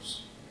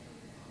Ghost.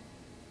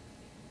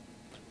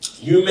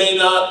 You may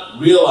not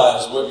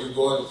realize what you're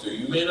going through.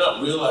 You may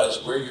not realize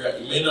where you're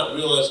at. You may not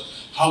realize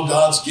how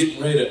God's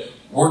getting ready to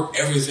work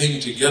everything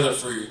together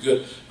for your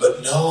good.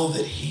 But know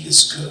that He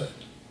is good.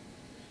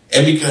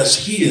 And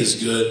because He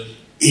is good,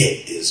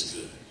 it is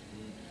good.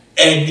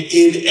 And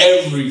in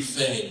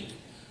everything,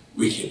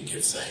 we can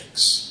give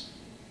thanks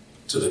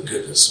to the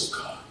goodness of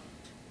God.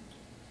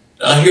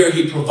 Now here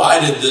He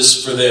provided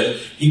this for them.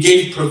 He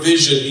gave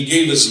provision. He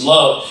gave His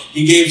love.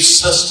 He gave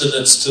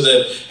sustenance to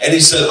them. And He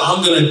said,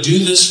 I'm going to do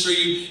this for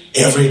you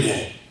every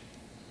day.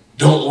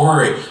 Don't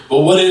worry.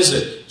 But what is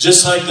it?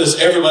 Just like this,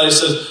 everybody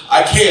says,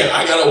 I can't.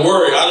 I got to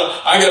worry.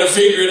 I got to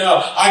figure it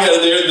out.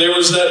 There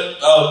was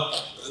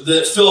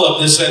that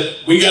Philip that said,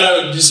 we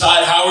got to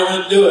decide how we're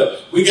going to do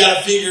it. We got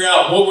to figure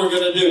out what we're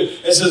going to do.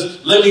 It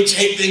says, let me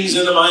take things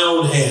into my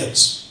own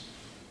hands.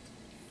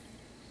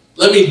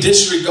 Let me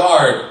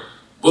disregard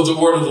what the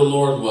word of the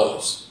Lord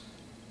was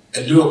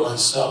and do it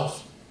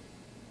myself.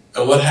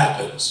 And what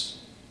happens?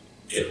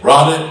 It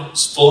rotted,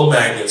 it's full of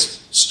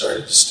maggots,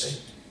 started to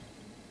stink.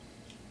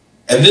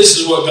 And this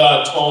is what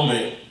God told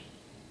me.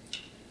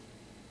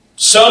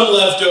 Some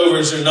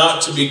leftovers are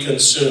not to be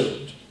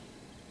consumed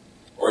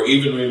or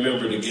even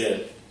remembered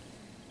again.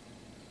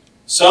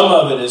 Some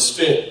of it is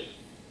fit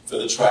for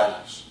the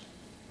trash.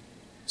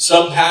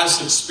 Some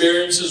past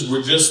experiences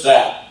were just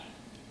that.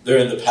 They're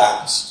in the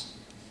past.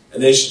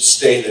 And they should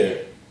stay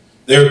there.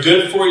 They're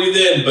good for you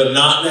then, but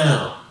not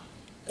now.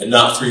 And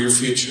not for your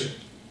future.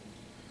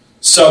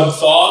 Some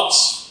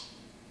thoughts,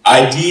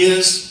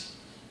 ideas,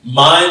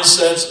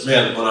 mindsets.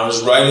 Man, when I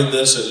was writing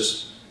this,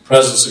 the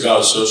presence of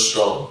God is so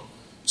strong.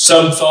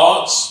 Some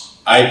thoughts,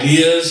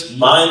 ideas,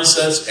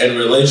 mindsets, and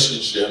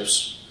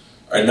relationships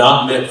are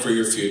not meant for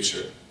your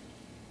future.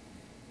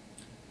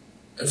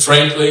 And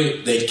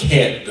frankly, they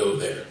can't go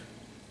there.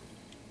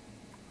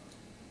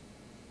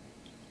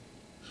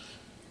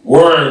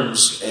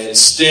 Worms and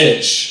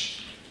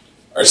stench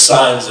are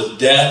signs of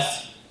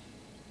death,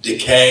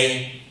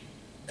 decay,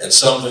 and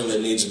something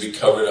that needs to be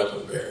covered up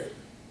and buried.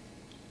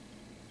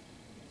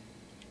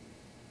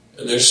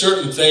 And there's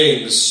certain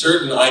things,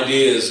 certain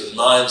ideas and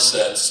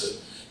mindsets and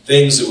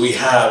things that we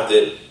have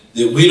that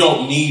we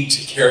don't need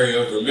to carry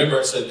over. Remember,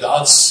 I said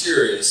God's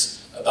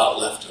serious about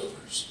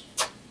leftovers.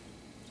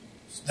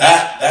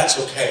 That's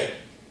okay.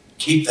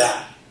 Keep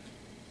that.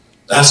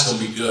 That's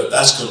going to be good.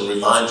 That's going to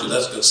remind you.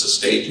 That's going to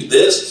sustain you.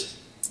 This,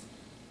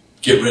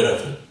 get rid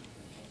of it.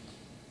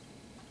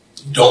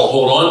 Don't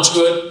hold on to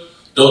it.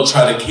 Don't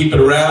try to keep it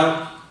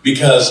around,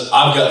 because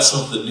I've got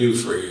something new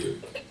for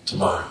you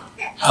tomorrow.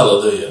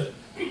 Hallelujah.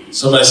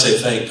 Somebody say,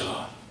 thank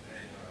God.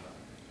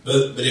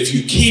 But if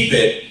you keep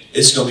it,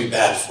 it's going to be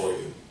bad for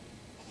you.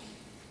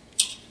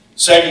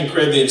 2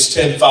 Corinthians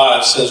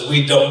 10:5 says,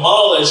 we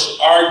demolish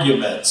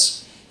arguments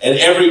and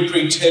every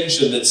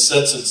pretension that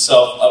sets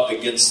itself up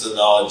against the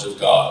knowledge of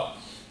God.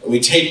 And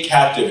we take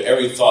captive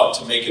every thought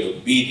to make it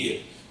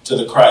obedient to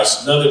the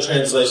Christ. Another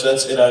translation,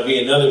 that's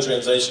NIV, another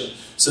translation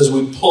says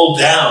we pull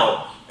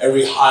down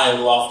every high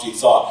and lofty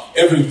thought.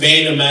 Every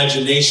vain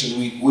imagination,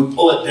 we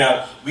pull it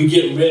down. We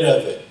get rid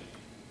of it.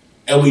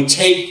 And we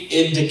take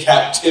into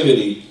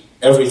captivity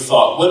every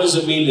thought. What does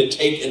it mean to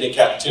take into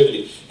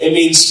captivity? It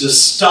means to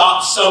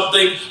stop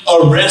something,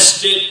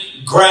 arrest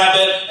it, grab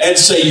it, and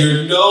say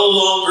you no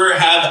longer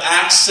have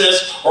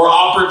access or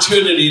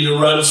opportunity to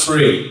run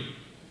free.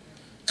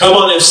 Come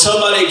on, if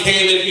somebody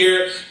came in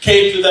here,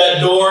 came through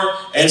that door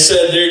and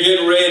said they're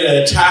getting ready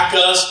to attack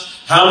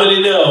us, how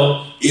many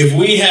know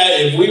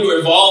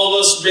if all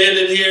of us men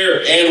in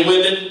here and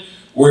women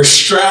were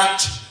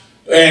strapped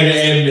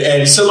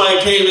and somebody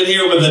came in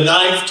here with a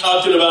knife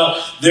talking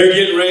about they're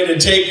getting ready to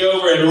take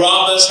over and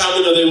rob us, how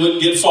many know they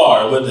wouldn't get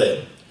far, would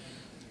they?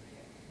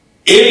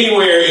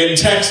 Anywhere in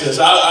Texas.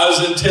 I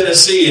was in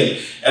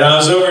Tennessee and I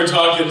was over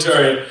talking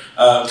to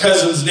our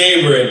cousin's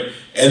neighbor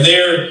and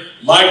there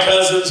my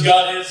cousin's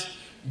got his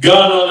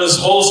gun on his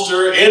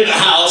holster in the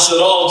house at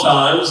all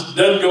times.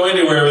 Doesn't go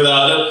anywhere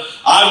without it.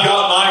 I've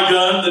got my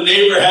gun. The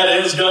neighbor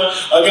had his gun.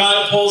 A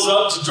guy pulls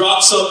up to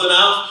drop something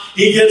out.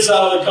 He gets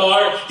out of the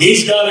car.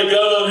 He's got a gun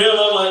on him.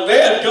 I'm like,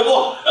 man, come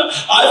on.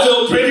 I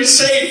feel pretty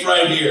safe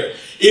right here.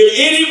 If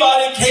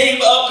anybody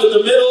came up in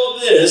the middle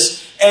of this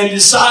and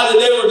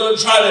decided they were going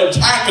to try to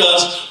attack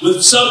us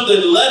with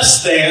something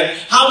less than,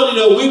 how many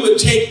know we would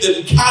take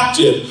them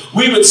captive?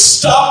 We would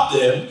stop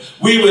them.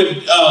 We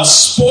would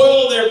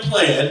spoil their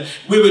plan.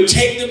 We would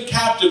take them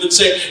captive and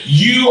say,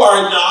 you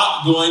are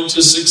not going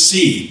to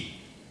succeed.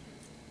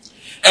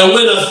 And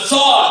when a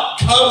thought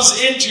comes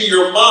into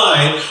your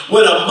mind,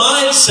 when a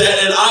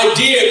mindset, an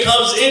idea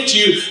comes into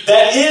you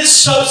that is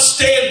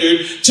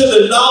substandard to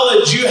the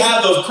knowledge you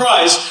have of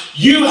Christ,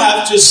 you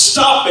have to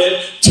stop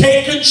it,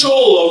 take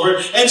control over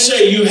it, and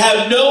say, you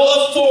have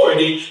no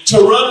authority to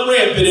run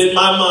rampant in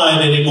my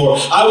mind anymore.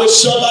 I wish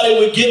somebody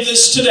would get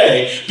this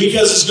today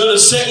because it's going to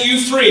set you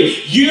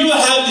free. You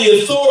have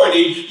the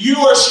authority. You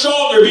are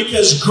stronger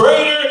because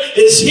greater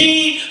is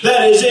He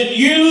that is in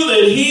you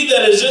than he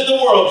that is in the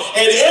world.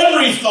 And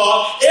every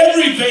thought,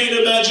 every vain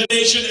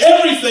imagination,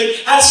 everything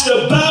has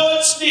to bow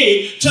its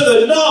knee to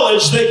the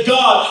knowledge that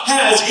God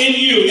has in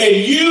you. And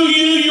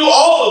you,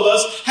 all of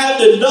us have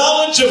the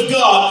knowledge of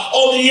God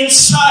on the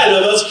inside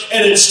of us,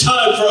 and it's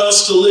time for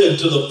us to live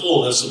to the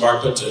fullness of our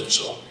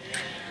potential.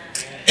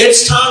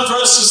 It's time for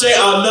us to say,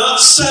 I'm not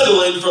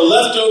settling for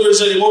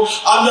leftovers anymore.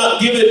 I'm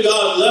not giving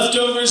God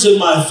leftovers in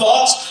my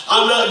thoughts.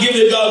 I'm not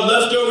giving God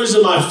leftovers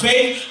in my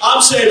faith.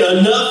 I'm saying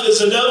enough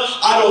is enough.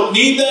 I don't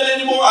need that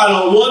anymore. I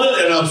don't want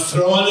it, and I'm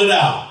throwing it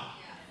out.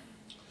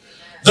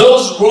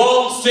 Those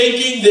wrong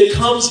thinking that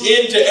comes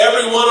into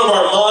every one of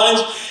our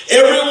minds,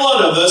 every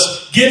one of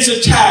us gets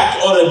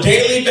attacked on a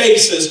daily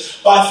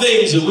basis by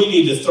things that we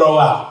need to throw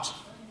out.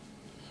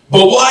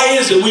 But why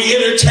is it we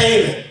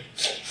entertain it?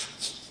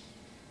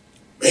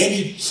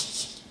 Maybe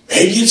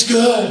it's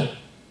good.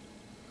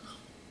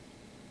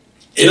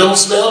 It don't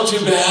smell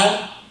too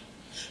bad.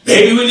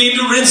 Maybe we need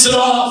to rinse it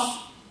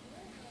off.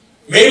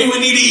 Maybe we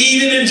need to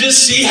eat it and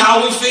just see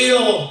how we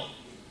feel.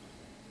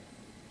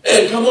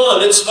 And come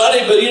on, it's funny,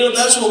 but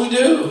that's what we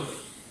do.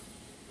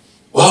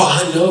 Well,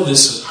 I know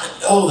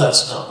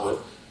that's not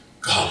what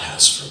God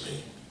has for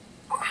me.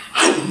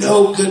 I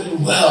know good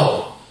and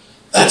well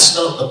that's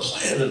not the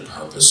plan and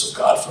purpose of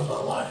God for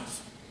my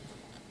life.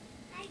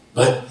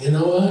 But you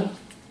know what?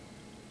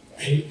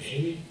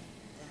 Maybe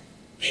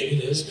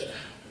it is going to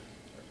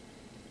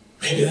happen.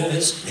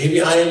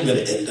 maybe I am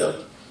going to end up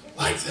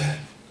like that.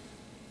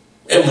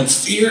 And when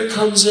fear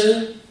comes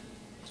in,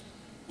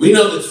 we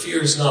know that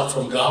fear is not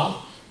from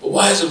God, but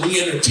why is it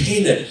we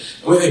entertain it?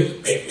 And we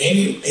think,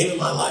 maybe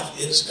my life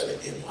is going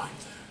to end like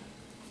that.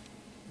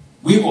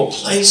 We will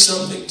play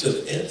something to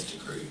the nth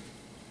degree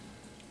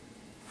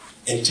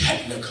in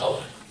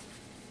technicolor.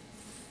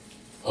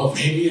 Oh,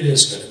 maybe it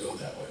is going to go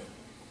that way.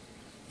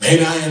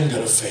 Maybe I am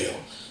going to fail.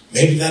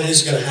 Maybe that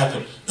is going to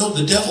happen. No,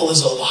 the devil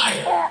is a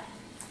liar.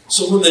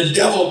 So when the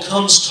devil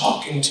comes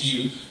talking to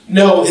you,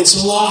 no,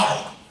 it's a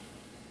lie.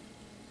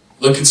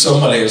 Look at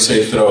somebody and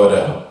say, throw it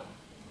out.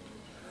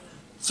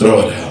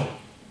 Throw it out.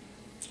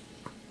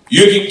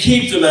 You can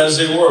keep them as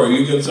they were.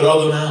 You can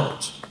throw them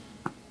out.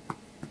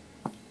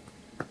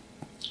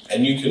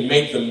 And you can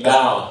make them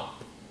bow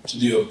to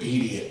the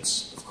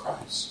obedience of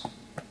Christ.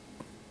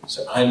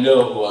 So I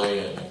know who I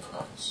am in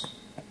Christ.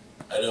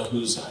 I know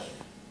whose I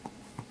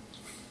am.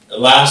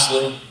 And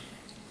lastly,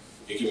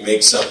 you can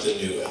make something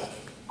new out of it.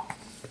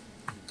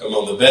 Come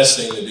on, the best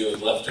thing to do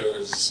with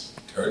leftovers is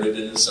turn it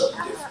into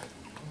something different.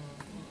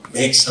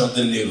 Make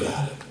something new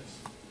out of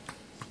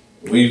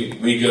it.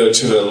 We go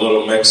to a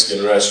little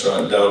Mexican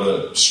restaurant down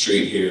the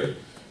street here,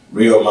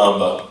 Rio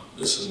Mamba.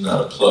 This is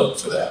not a plug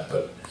for that,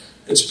 but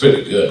it's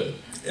pretty good.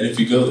 And if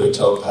you go there,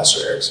 tell them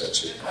Pastor Eric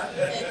sent you.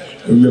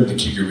 Remember to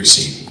keep your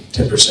receipt.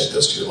 10%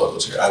 goes to your local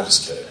church. I'm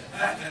just kidding.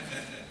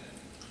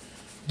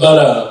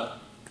 But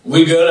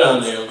we go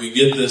down there. We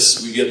get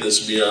this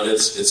meal. And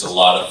it's a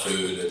lot of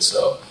food, and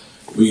so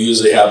we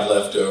usually have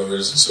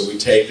leftovers. And so we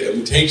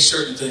take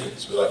certain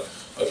things. We're like,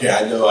 okay,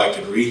 I know I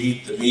can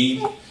reheat the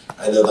meat.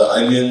 I know the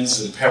onions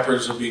and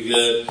peppers will be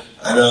good.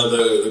 I know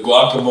the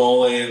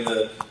guacamole and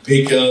the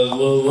pico, a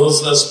little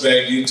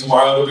suspect.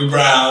 Tomorrow it'll be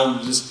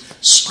brown. Just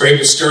scrape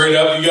it, stir it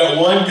up. You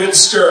got one good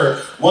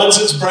stir. Once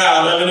it's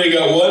brown, you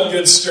got one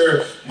good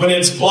stir. When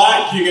it's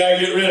black, you got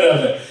to get rid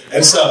of it.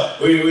 And so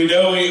we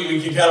know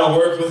we can kind of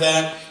work with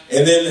that.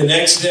 And then the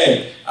next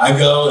day, I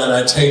go and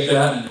I take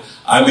that and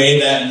I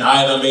made that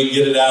night. I may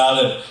get it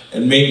out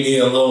and make me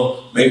a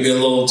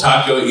little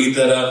taco, eat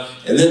that up.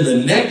 And then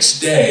the next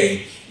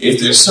day, if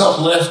there's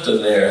something left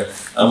in there,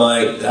 I'm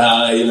like,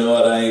 you know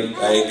what? I ain't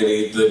going to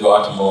eat the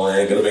guacamole. I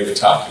ain't going to make a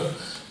taco.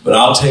 But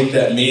I'll take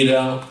that meat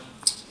out.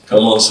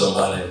 Come on,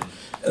 somebody.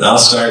 And I'll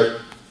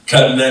start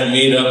cutting that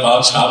meat up.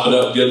 I'll chop it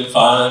up good and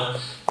fine.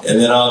 And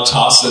then I'll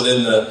toss it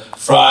in the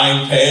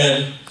frying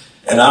pan.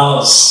 And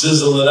I'll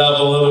sizzle it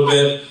up a little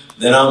bit.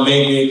 Then I'll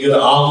make me a good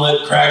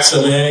omelet, crack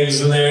some eggs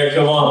in there.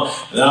 Come on.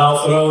 And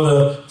I'll throw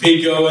the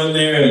pico in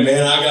there. And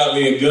man, I got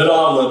me a good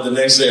omelet the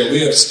next day. We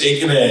have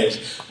steak and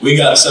eggs. We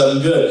got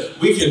something good.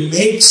 We can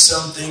make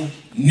something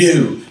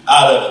new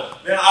out of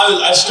it. Man,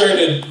 I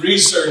started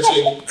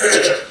researching.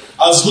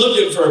 I was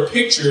looking for a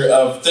picture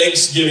of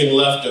Thanksgiving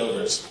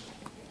leftovers.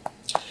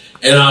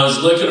 And I was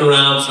looking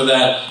around for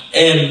that.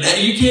 And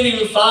you can't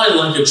even find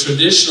like a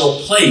traditional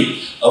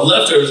plate of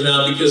leftovers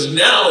now, because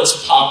now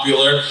it's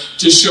popular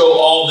to show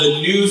all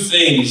the new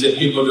things that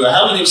people do.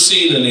 How many have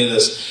seen any of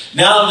this?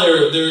 Now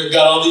they're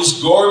got all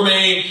these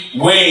gourmet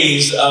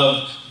ways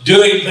of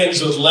doing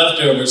things with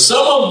leftovers.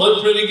 Some of them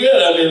look pretty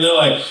good. They're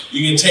like,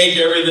 you can take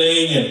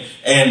everything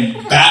and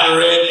batter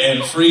it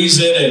and freeze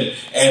it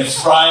and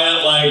fry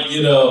it like,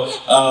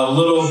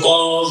 little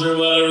balls or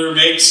whatever,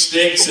 make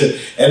sticks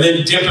and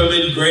then dip them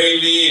in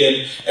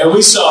gravy. And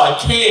we saw a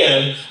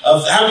can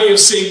of, how many have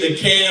seen the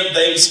canned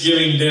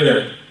Thanksgiving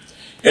dinner?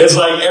 It's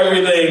like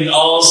everything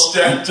all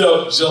stacked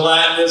up,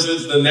 gelatinous.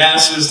 It's the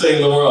nastiest thing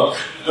in the world.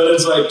 But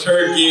it's like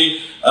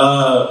turkey,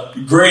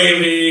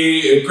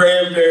 gravy,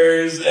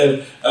 cranberries,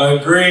 and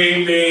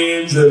green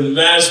beans, and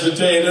mashed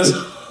potatoes,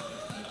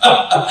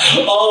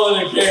 all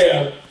in a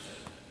can.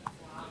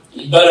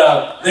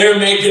 But they're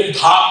making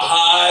pot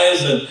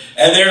pies, and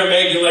they're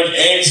making like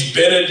eggs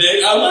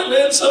Benedict. I'm like,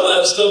 man, some of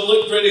that stuff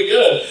looked pretty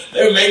good.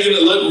 They're making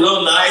it look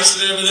real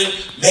nice and everything,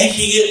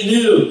 making it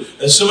new.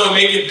 And some are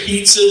making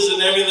pizzas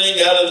and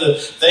everything out of the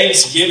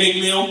Thanksgiving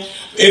meal.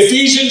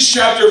 Ephesians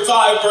chapter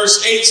 5,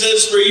 verse 8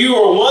 says, for you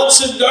were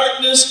once in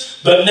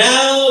darkness, but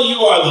now you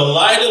are the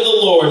light of the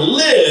Lord.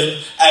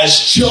 Live as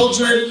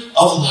children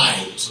of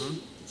light.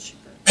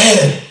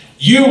 Man,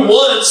 you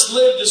once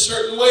lived a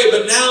certain way,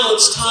 but now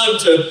it's time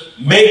to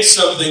make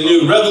something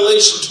new.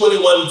 Revelation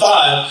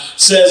 21:5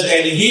 says,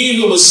 and he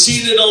who was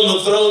seated on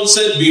the throne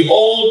said,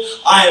 behold,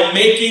 I am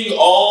making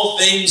all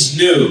things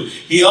new.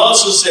 He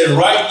also said,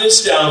 write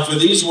this down, for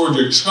these words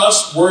are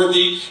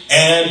trustworthy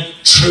and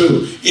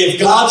true. If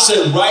God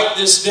said, write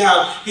this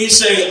down, he's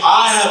saying,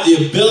 I have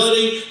the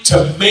ability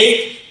to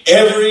make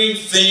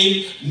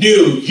everything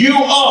new. You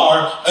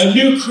are a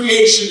new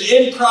creation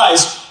in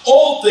Christ.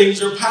 Old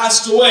things are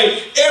passed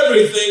away.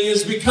 Everything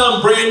has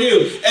become brand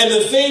new. And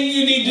the thing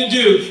you need to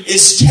do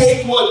is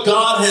take what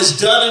God has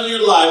done in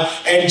your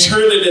life and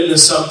turn it into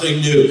something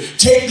new.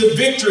 Take the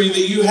victory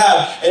that you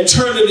have and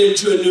turn it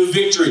into a new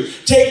victory.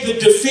 Take the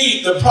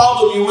defeat, the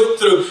problem you went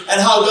through,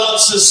 and how God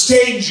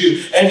sustained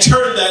you, and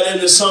turn that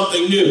into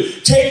something new.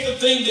 Take the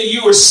thing that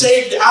you were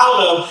saved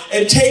out of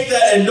and take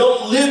that and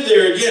don't live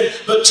there again,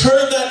 but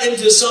turn that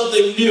into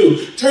something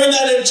new. Turn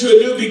that into a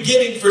new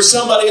beginning for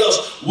somebody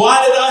else.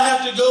 Why did I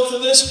have to go through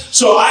this?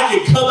 So I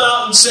could come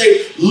out and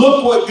say,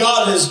 look what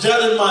God has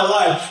done in my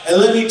life. And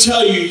let me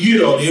tell you, you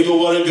don't even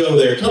want to go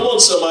there. Come on,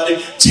 somebody.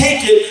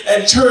 Take it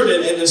and turn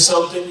it into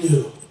something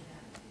new.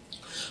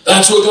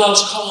 That's what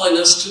God's calling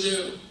us to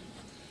do.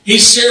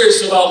 He's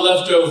serious about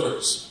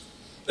leftovers.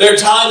 There are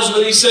times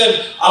when he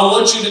said, I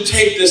want you to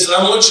take this and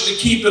I want you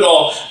to keep it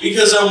all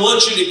because I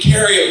want you to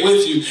carry it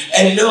with you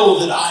and know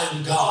that I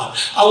am God.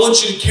 I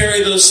want you to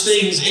carry those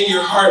things in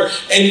your heart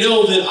and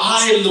know that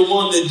I am the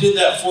one that did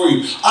that for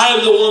you. I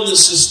am the one that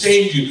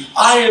sustained you.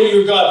 I am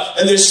your God.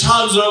 And there's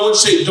times when I want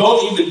to say,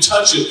 don't even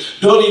touch it.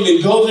 Don't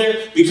even go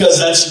there because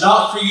that's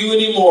not for you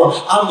anymore.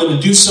 I'm going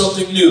to do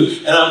something new.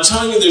 And I'm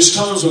telling you, there's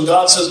times when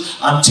God says,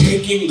 I'm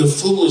taking the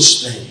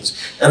foolish things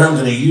and I'm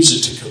going to use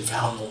it to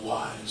confound the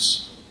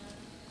wise.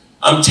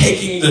 I'm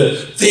taking the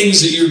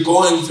things that you're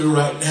going through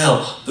right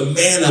now, the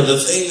manna, the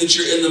thing that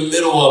you're in the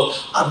middle of.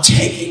 I'm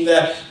taking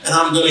that and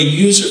I'm going to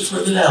use it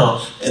for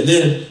now. And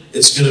then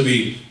it's going to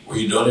be where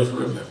you don't even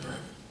remember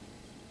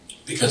it.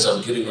 Because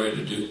I'm getting ready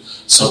to do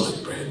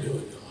something brand new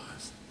in your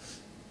life.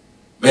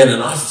 Man,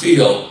 and I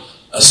feel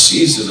a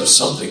season of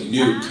something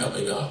new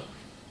coming up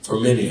for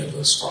many of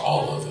us, for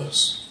all of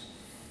us.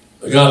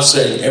 But God's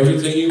saying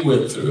everything you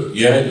went through,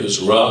 yeah, it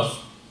was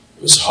rough,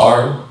 it was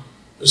hard,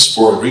 it was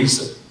for a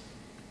reason.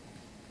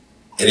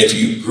 And if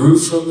you grew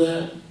from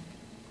that,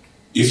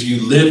 if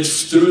you lived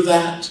through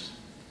that,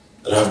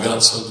 then I've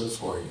got something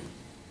for you.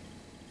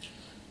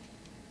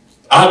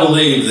 I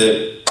believe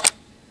that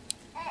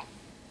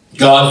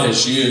God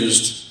has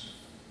used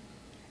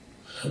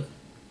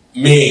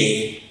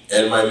me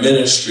and my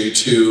ministry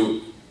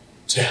to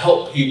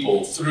help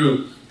people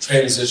through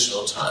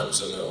transitional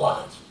times in their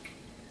life.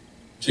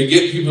 To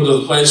get people to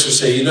the place where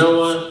say, you know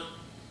what?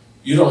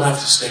 You don't have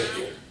to stay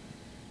here.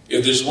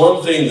 If there's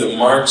one thing that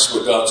marks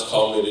what God's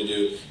called me to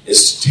do,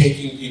 is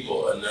taking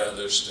people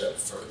another step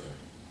further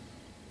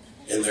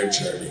in their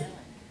journey.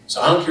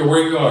 So I don't care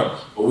where you are,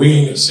 but we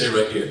ain't going to stay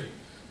right here.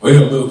 We're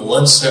going to move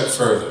one step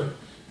further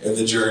in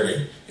the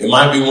journey. It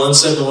might be one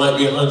step, it might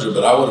be 100,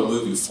 but I want to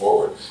move you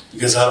forward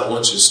because I don't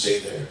want you to stay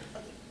there.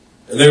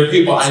 And there are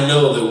people I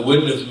know that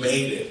wouldn't have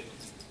made it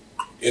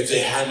if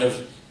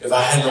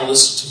I hadn't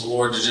listened to the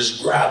Lord to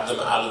just grab them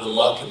out of the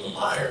muck and the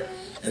mire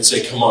and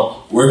say, come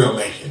on, we're going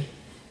to make it.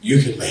 You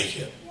can make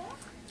it.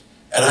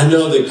 And I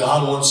know that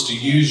God wants to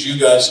use you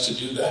guys to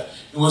do that.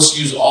 He wants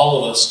to use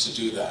all of us to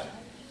do that.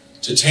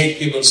 To take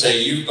people and say,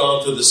 you've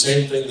gone through the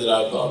same thing that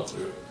I've gone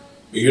through,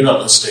 but you're not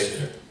going to stay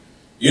there.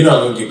 You're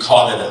not going to get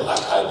caught in it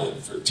like I did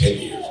for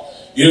 10 years.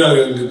 You're not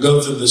going to go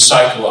through the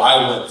cycle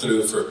I went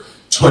through for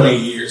 20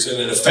 years, and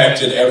it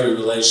affected every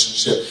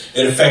relationship.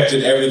 It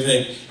affected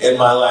everything in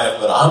my life.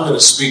 But I'm going to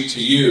speak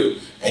to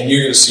you, and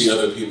you're going to see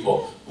other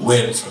people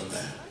win from that.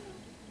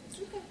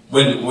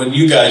 When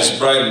you guys,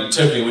 Brian and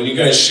Tiffany, when you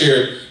guys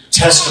shared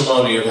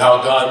testimony of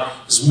how God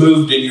has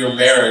moved in your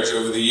marriage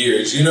over the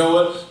years, you know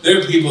what?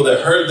 There are people that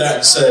heard that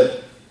and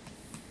said,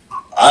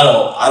 I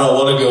don't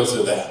want to go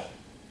through that.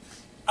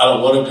 I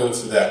don't want to go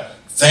through that.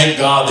 Thank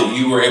God that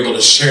you were able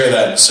to share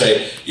that and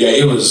say, yeah,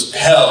 it was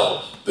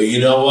hell, but you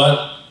know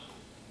what?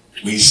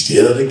 We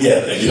still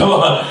together. Come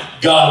on.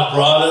 God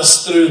brought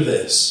us through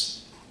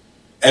this.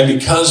 And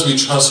because we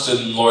trusted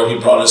in the Lord, He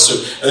brought us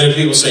through. And then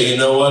people say, you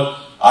know what?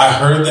 I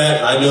heard that,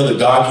 and I know that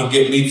God can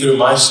get me through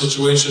my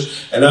situation.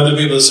 And other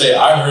people say,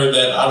 I heard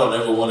that, and I don't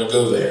ever want to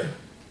go there.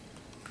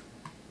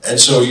 And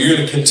so you're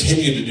going to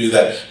continue to do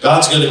that.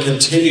 God's going to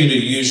continue to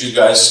use you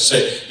guys to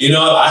say, you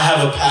know what, I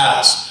have a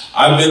past.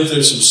 I've been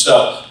through some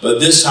stuff, but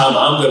this time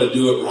I'm going to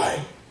do it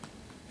right.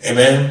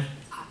 Amen?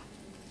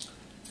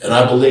 And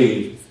I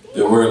believe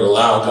that we're going to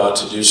allow God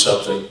to do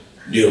something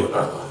new in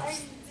our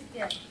life.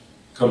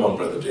 Come on,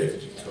 Brother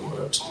David, you can come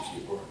on up to the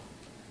keyboard.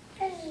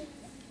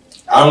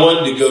 I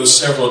wanted to go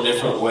several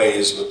different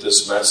ways with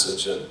this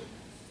message, and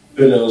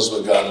who knows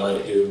what God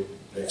might do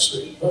next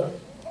week. But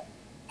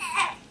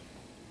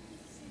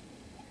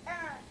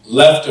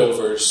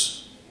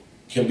leftovers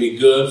can be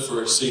good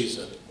for a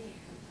season,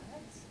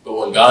 but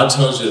when God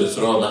tells you to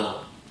throw them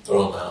out,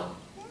 throw them out.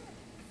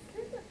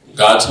 When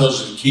God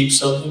tells you to keep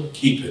something,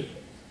 keep it,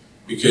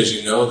 because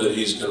you know that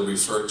He's going to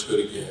refer to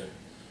it again,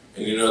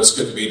 and you know it's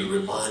going to be to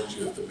remind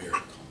you of the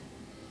miracle.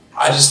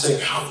 I just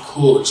think how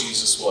cool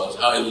Jesus was,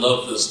 how He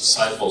loved His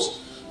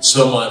disciples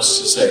so much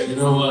to say, you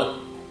know what?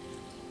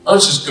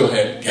 Let's just go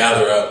ahead and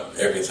gather up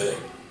everything.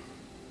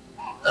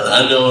 And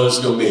I know it's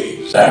going to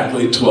be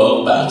exactly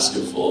 12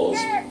 basketfuls.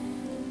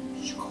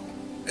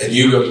 And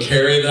you're going to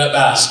carry that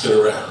basket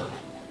around.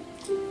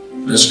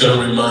 And it's going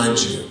to remind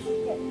you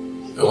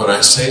that when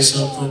I say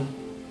something,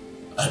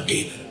 I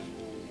mean it.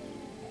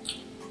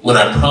 When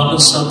I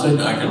promise something,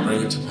 I can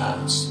bring it to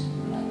pass.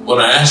 When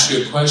I ask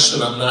you a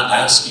question, I'm not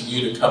asking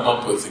you to come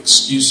up with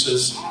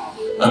excuses.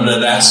 I'm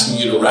not asking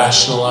you to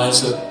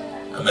rationalize it.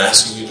 I'm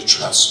asking you to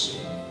trust me.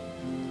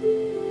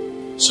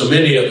 So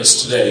many of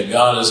us today,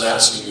 God is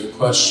asking you a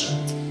question.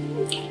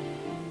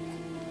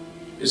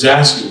 He's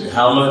asking you,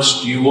 how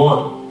much do you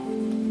want?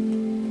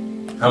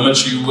 How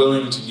much are you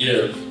willing to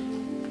give?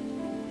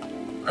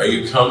 Are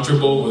you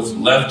comfortable with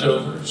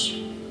leftovers?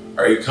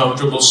 Are you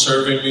comfortable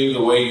serving me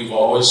the way you've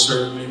always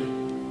served me?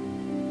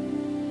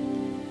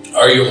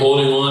 Are you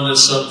holding on to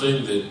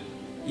something that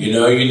you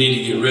know you need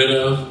to get rid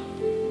of?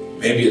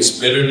 Maybe it's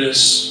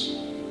bitterness.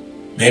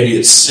 Maybe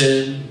it's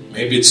sin.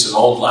 Maybe it's an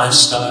old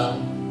lifestyle.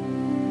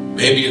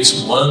 Maybe it's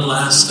one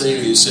last thing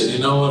where you said, you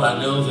know what, I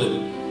know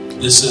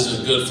that this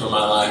isn't good for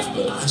my life,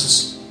 but I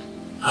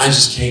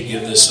just can't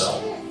give this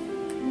up.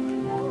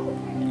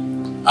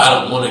 I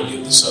don't want to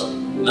give this up.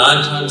 9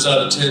 times out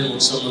of 10, when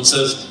someone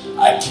says,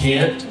 I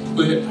can't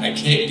quit, I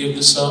can't give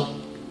this up,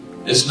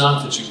 it's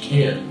not that you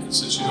can't, it's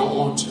that you don't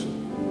want to.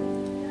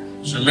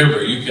 Just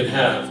remember, you can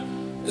have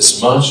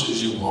as much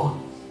as you want.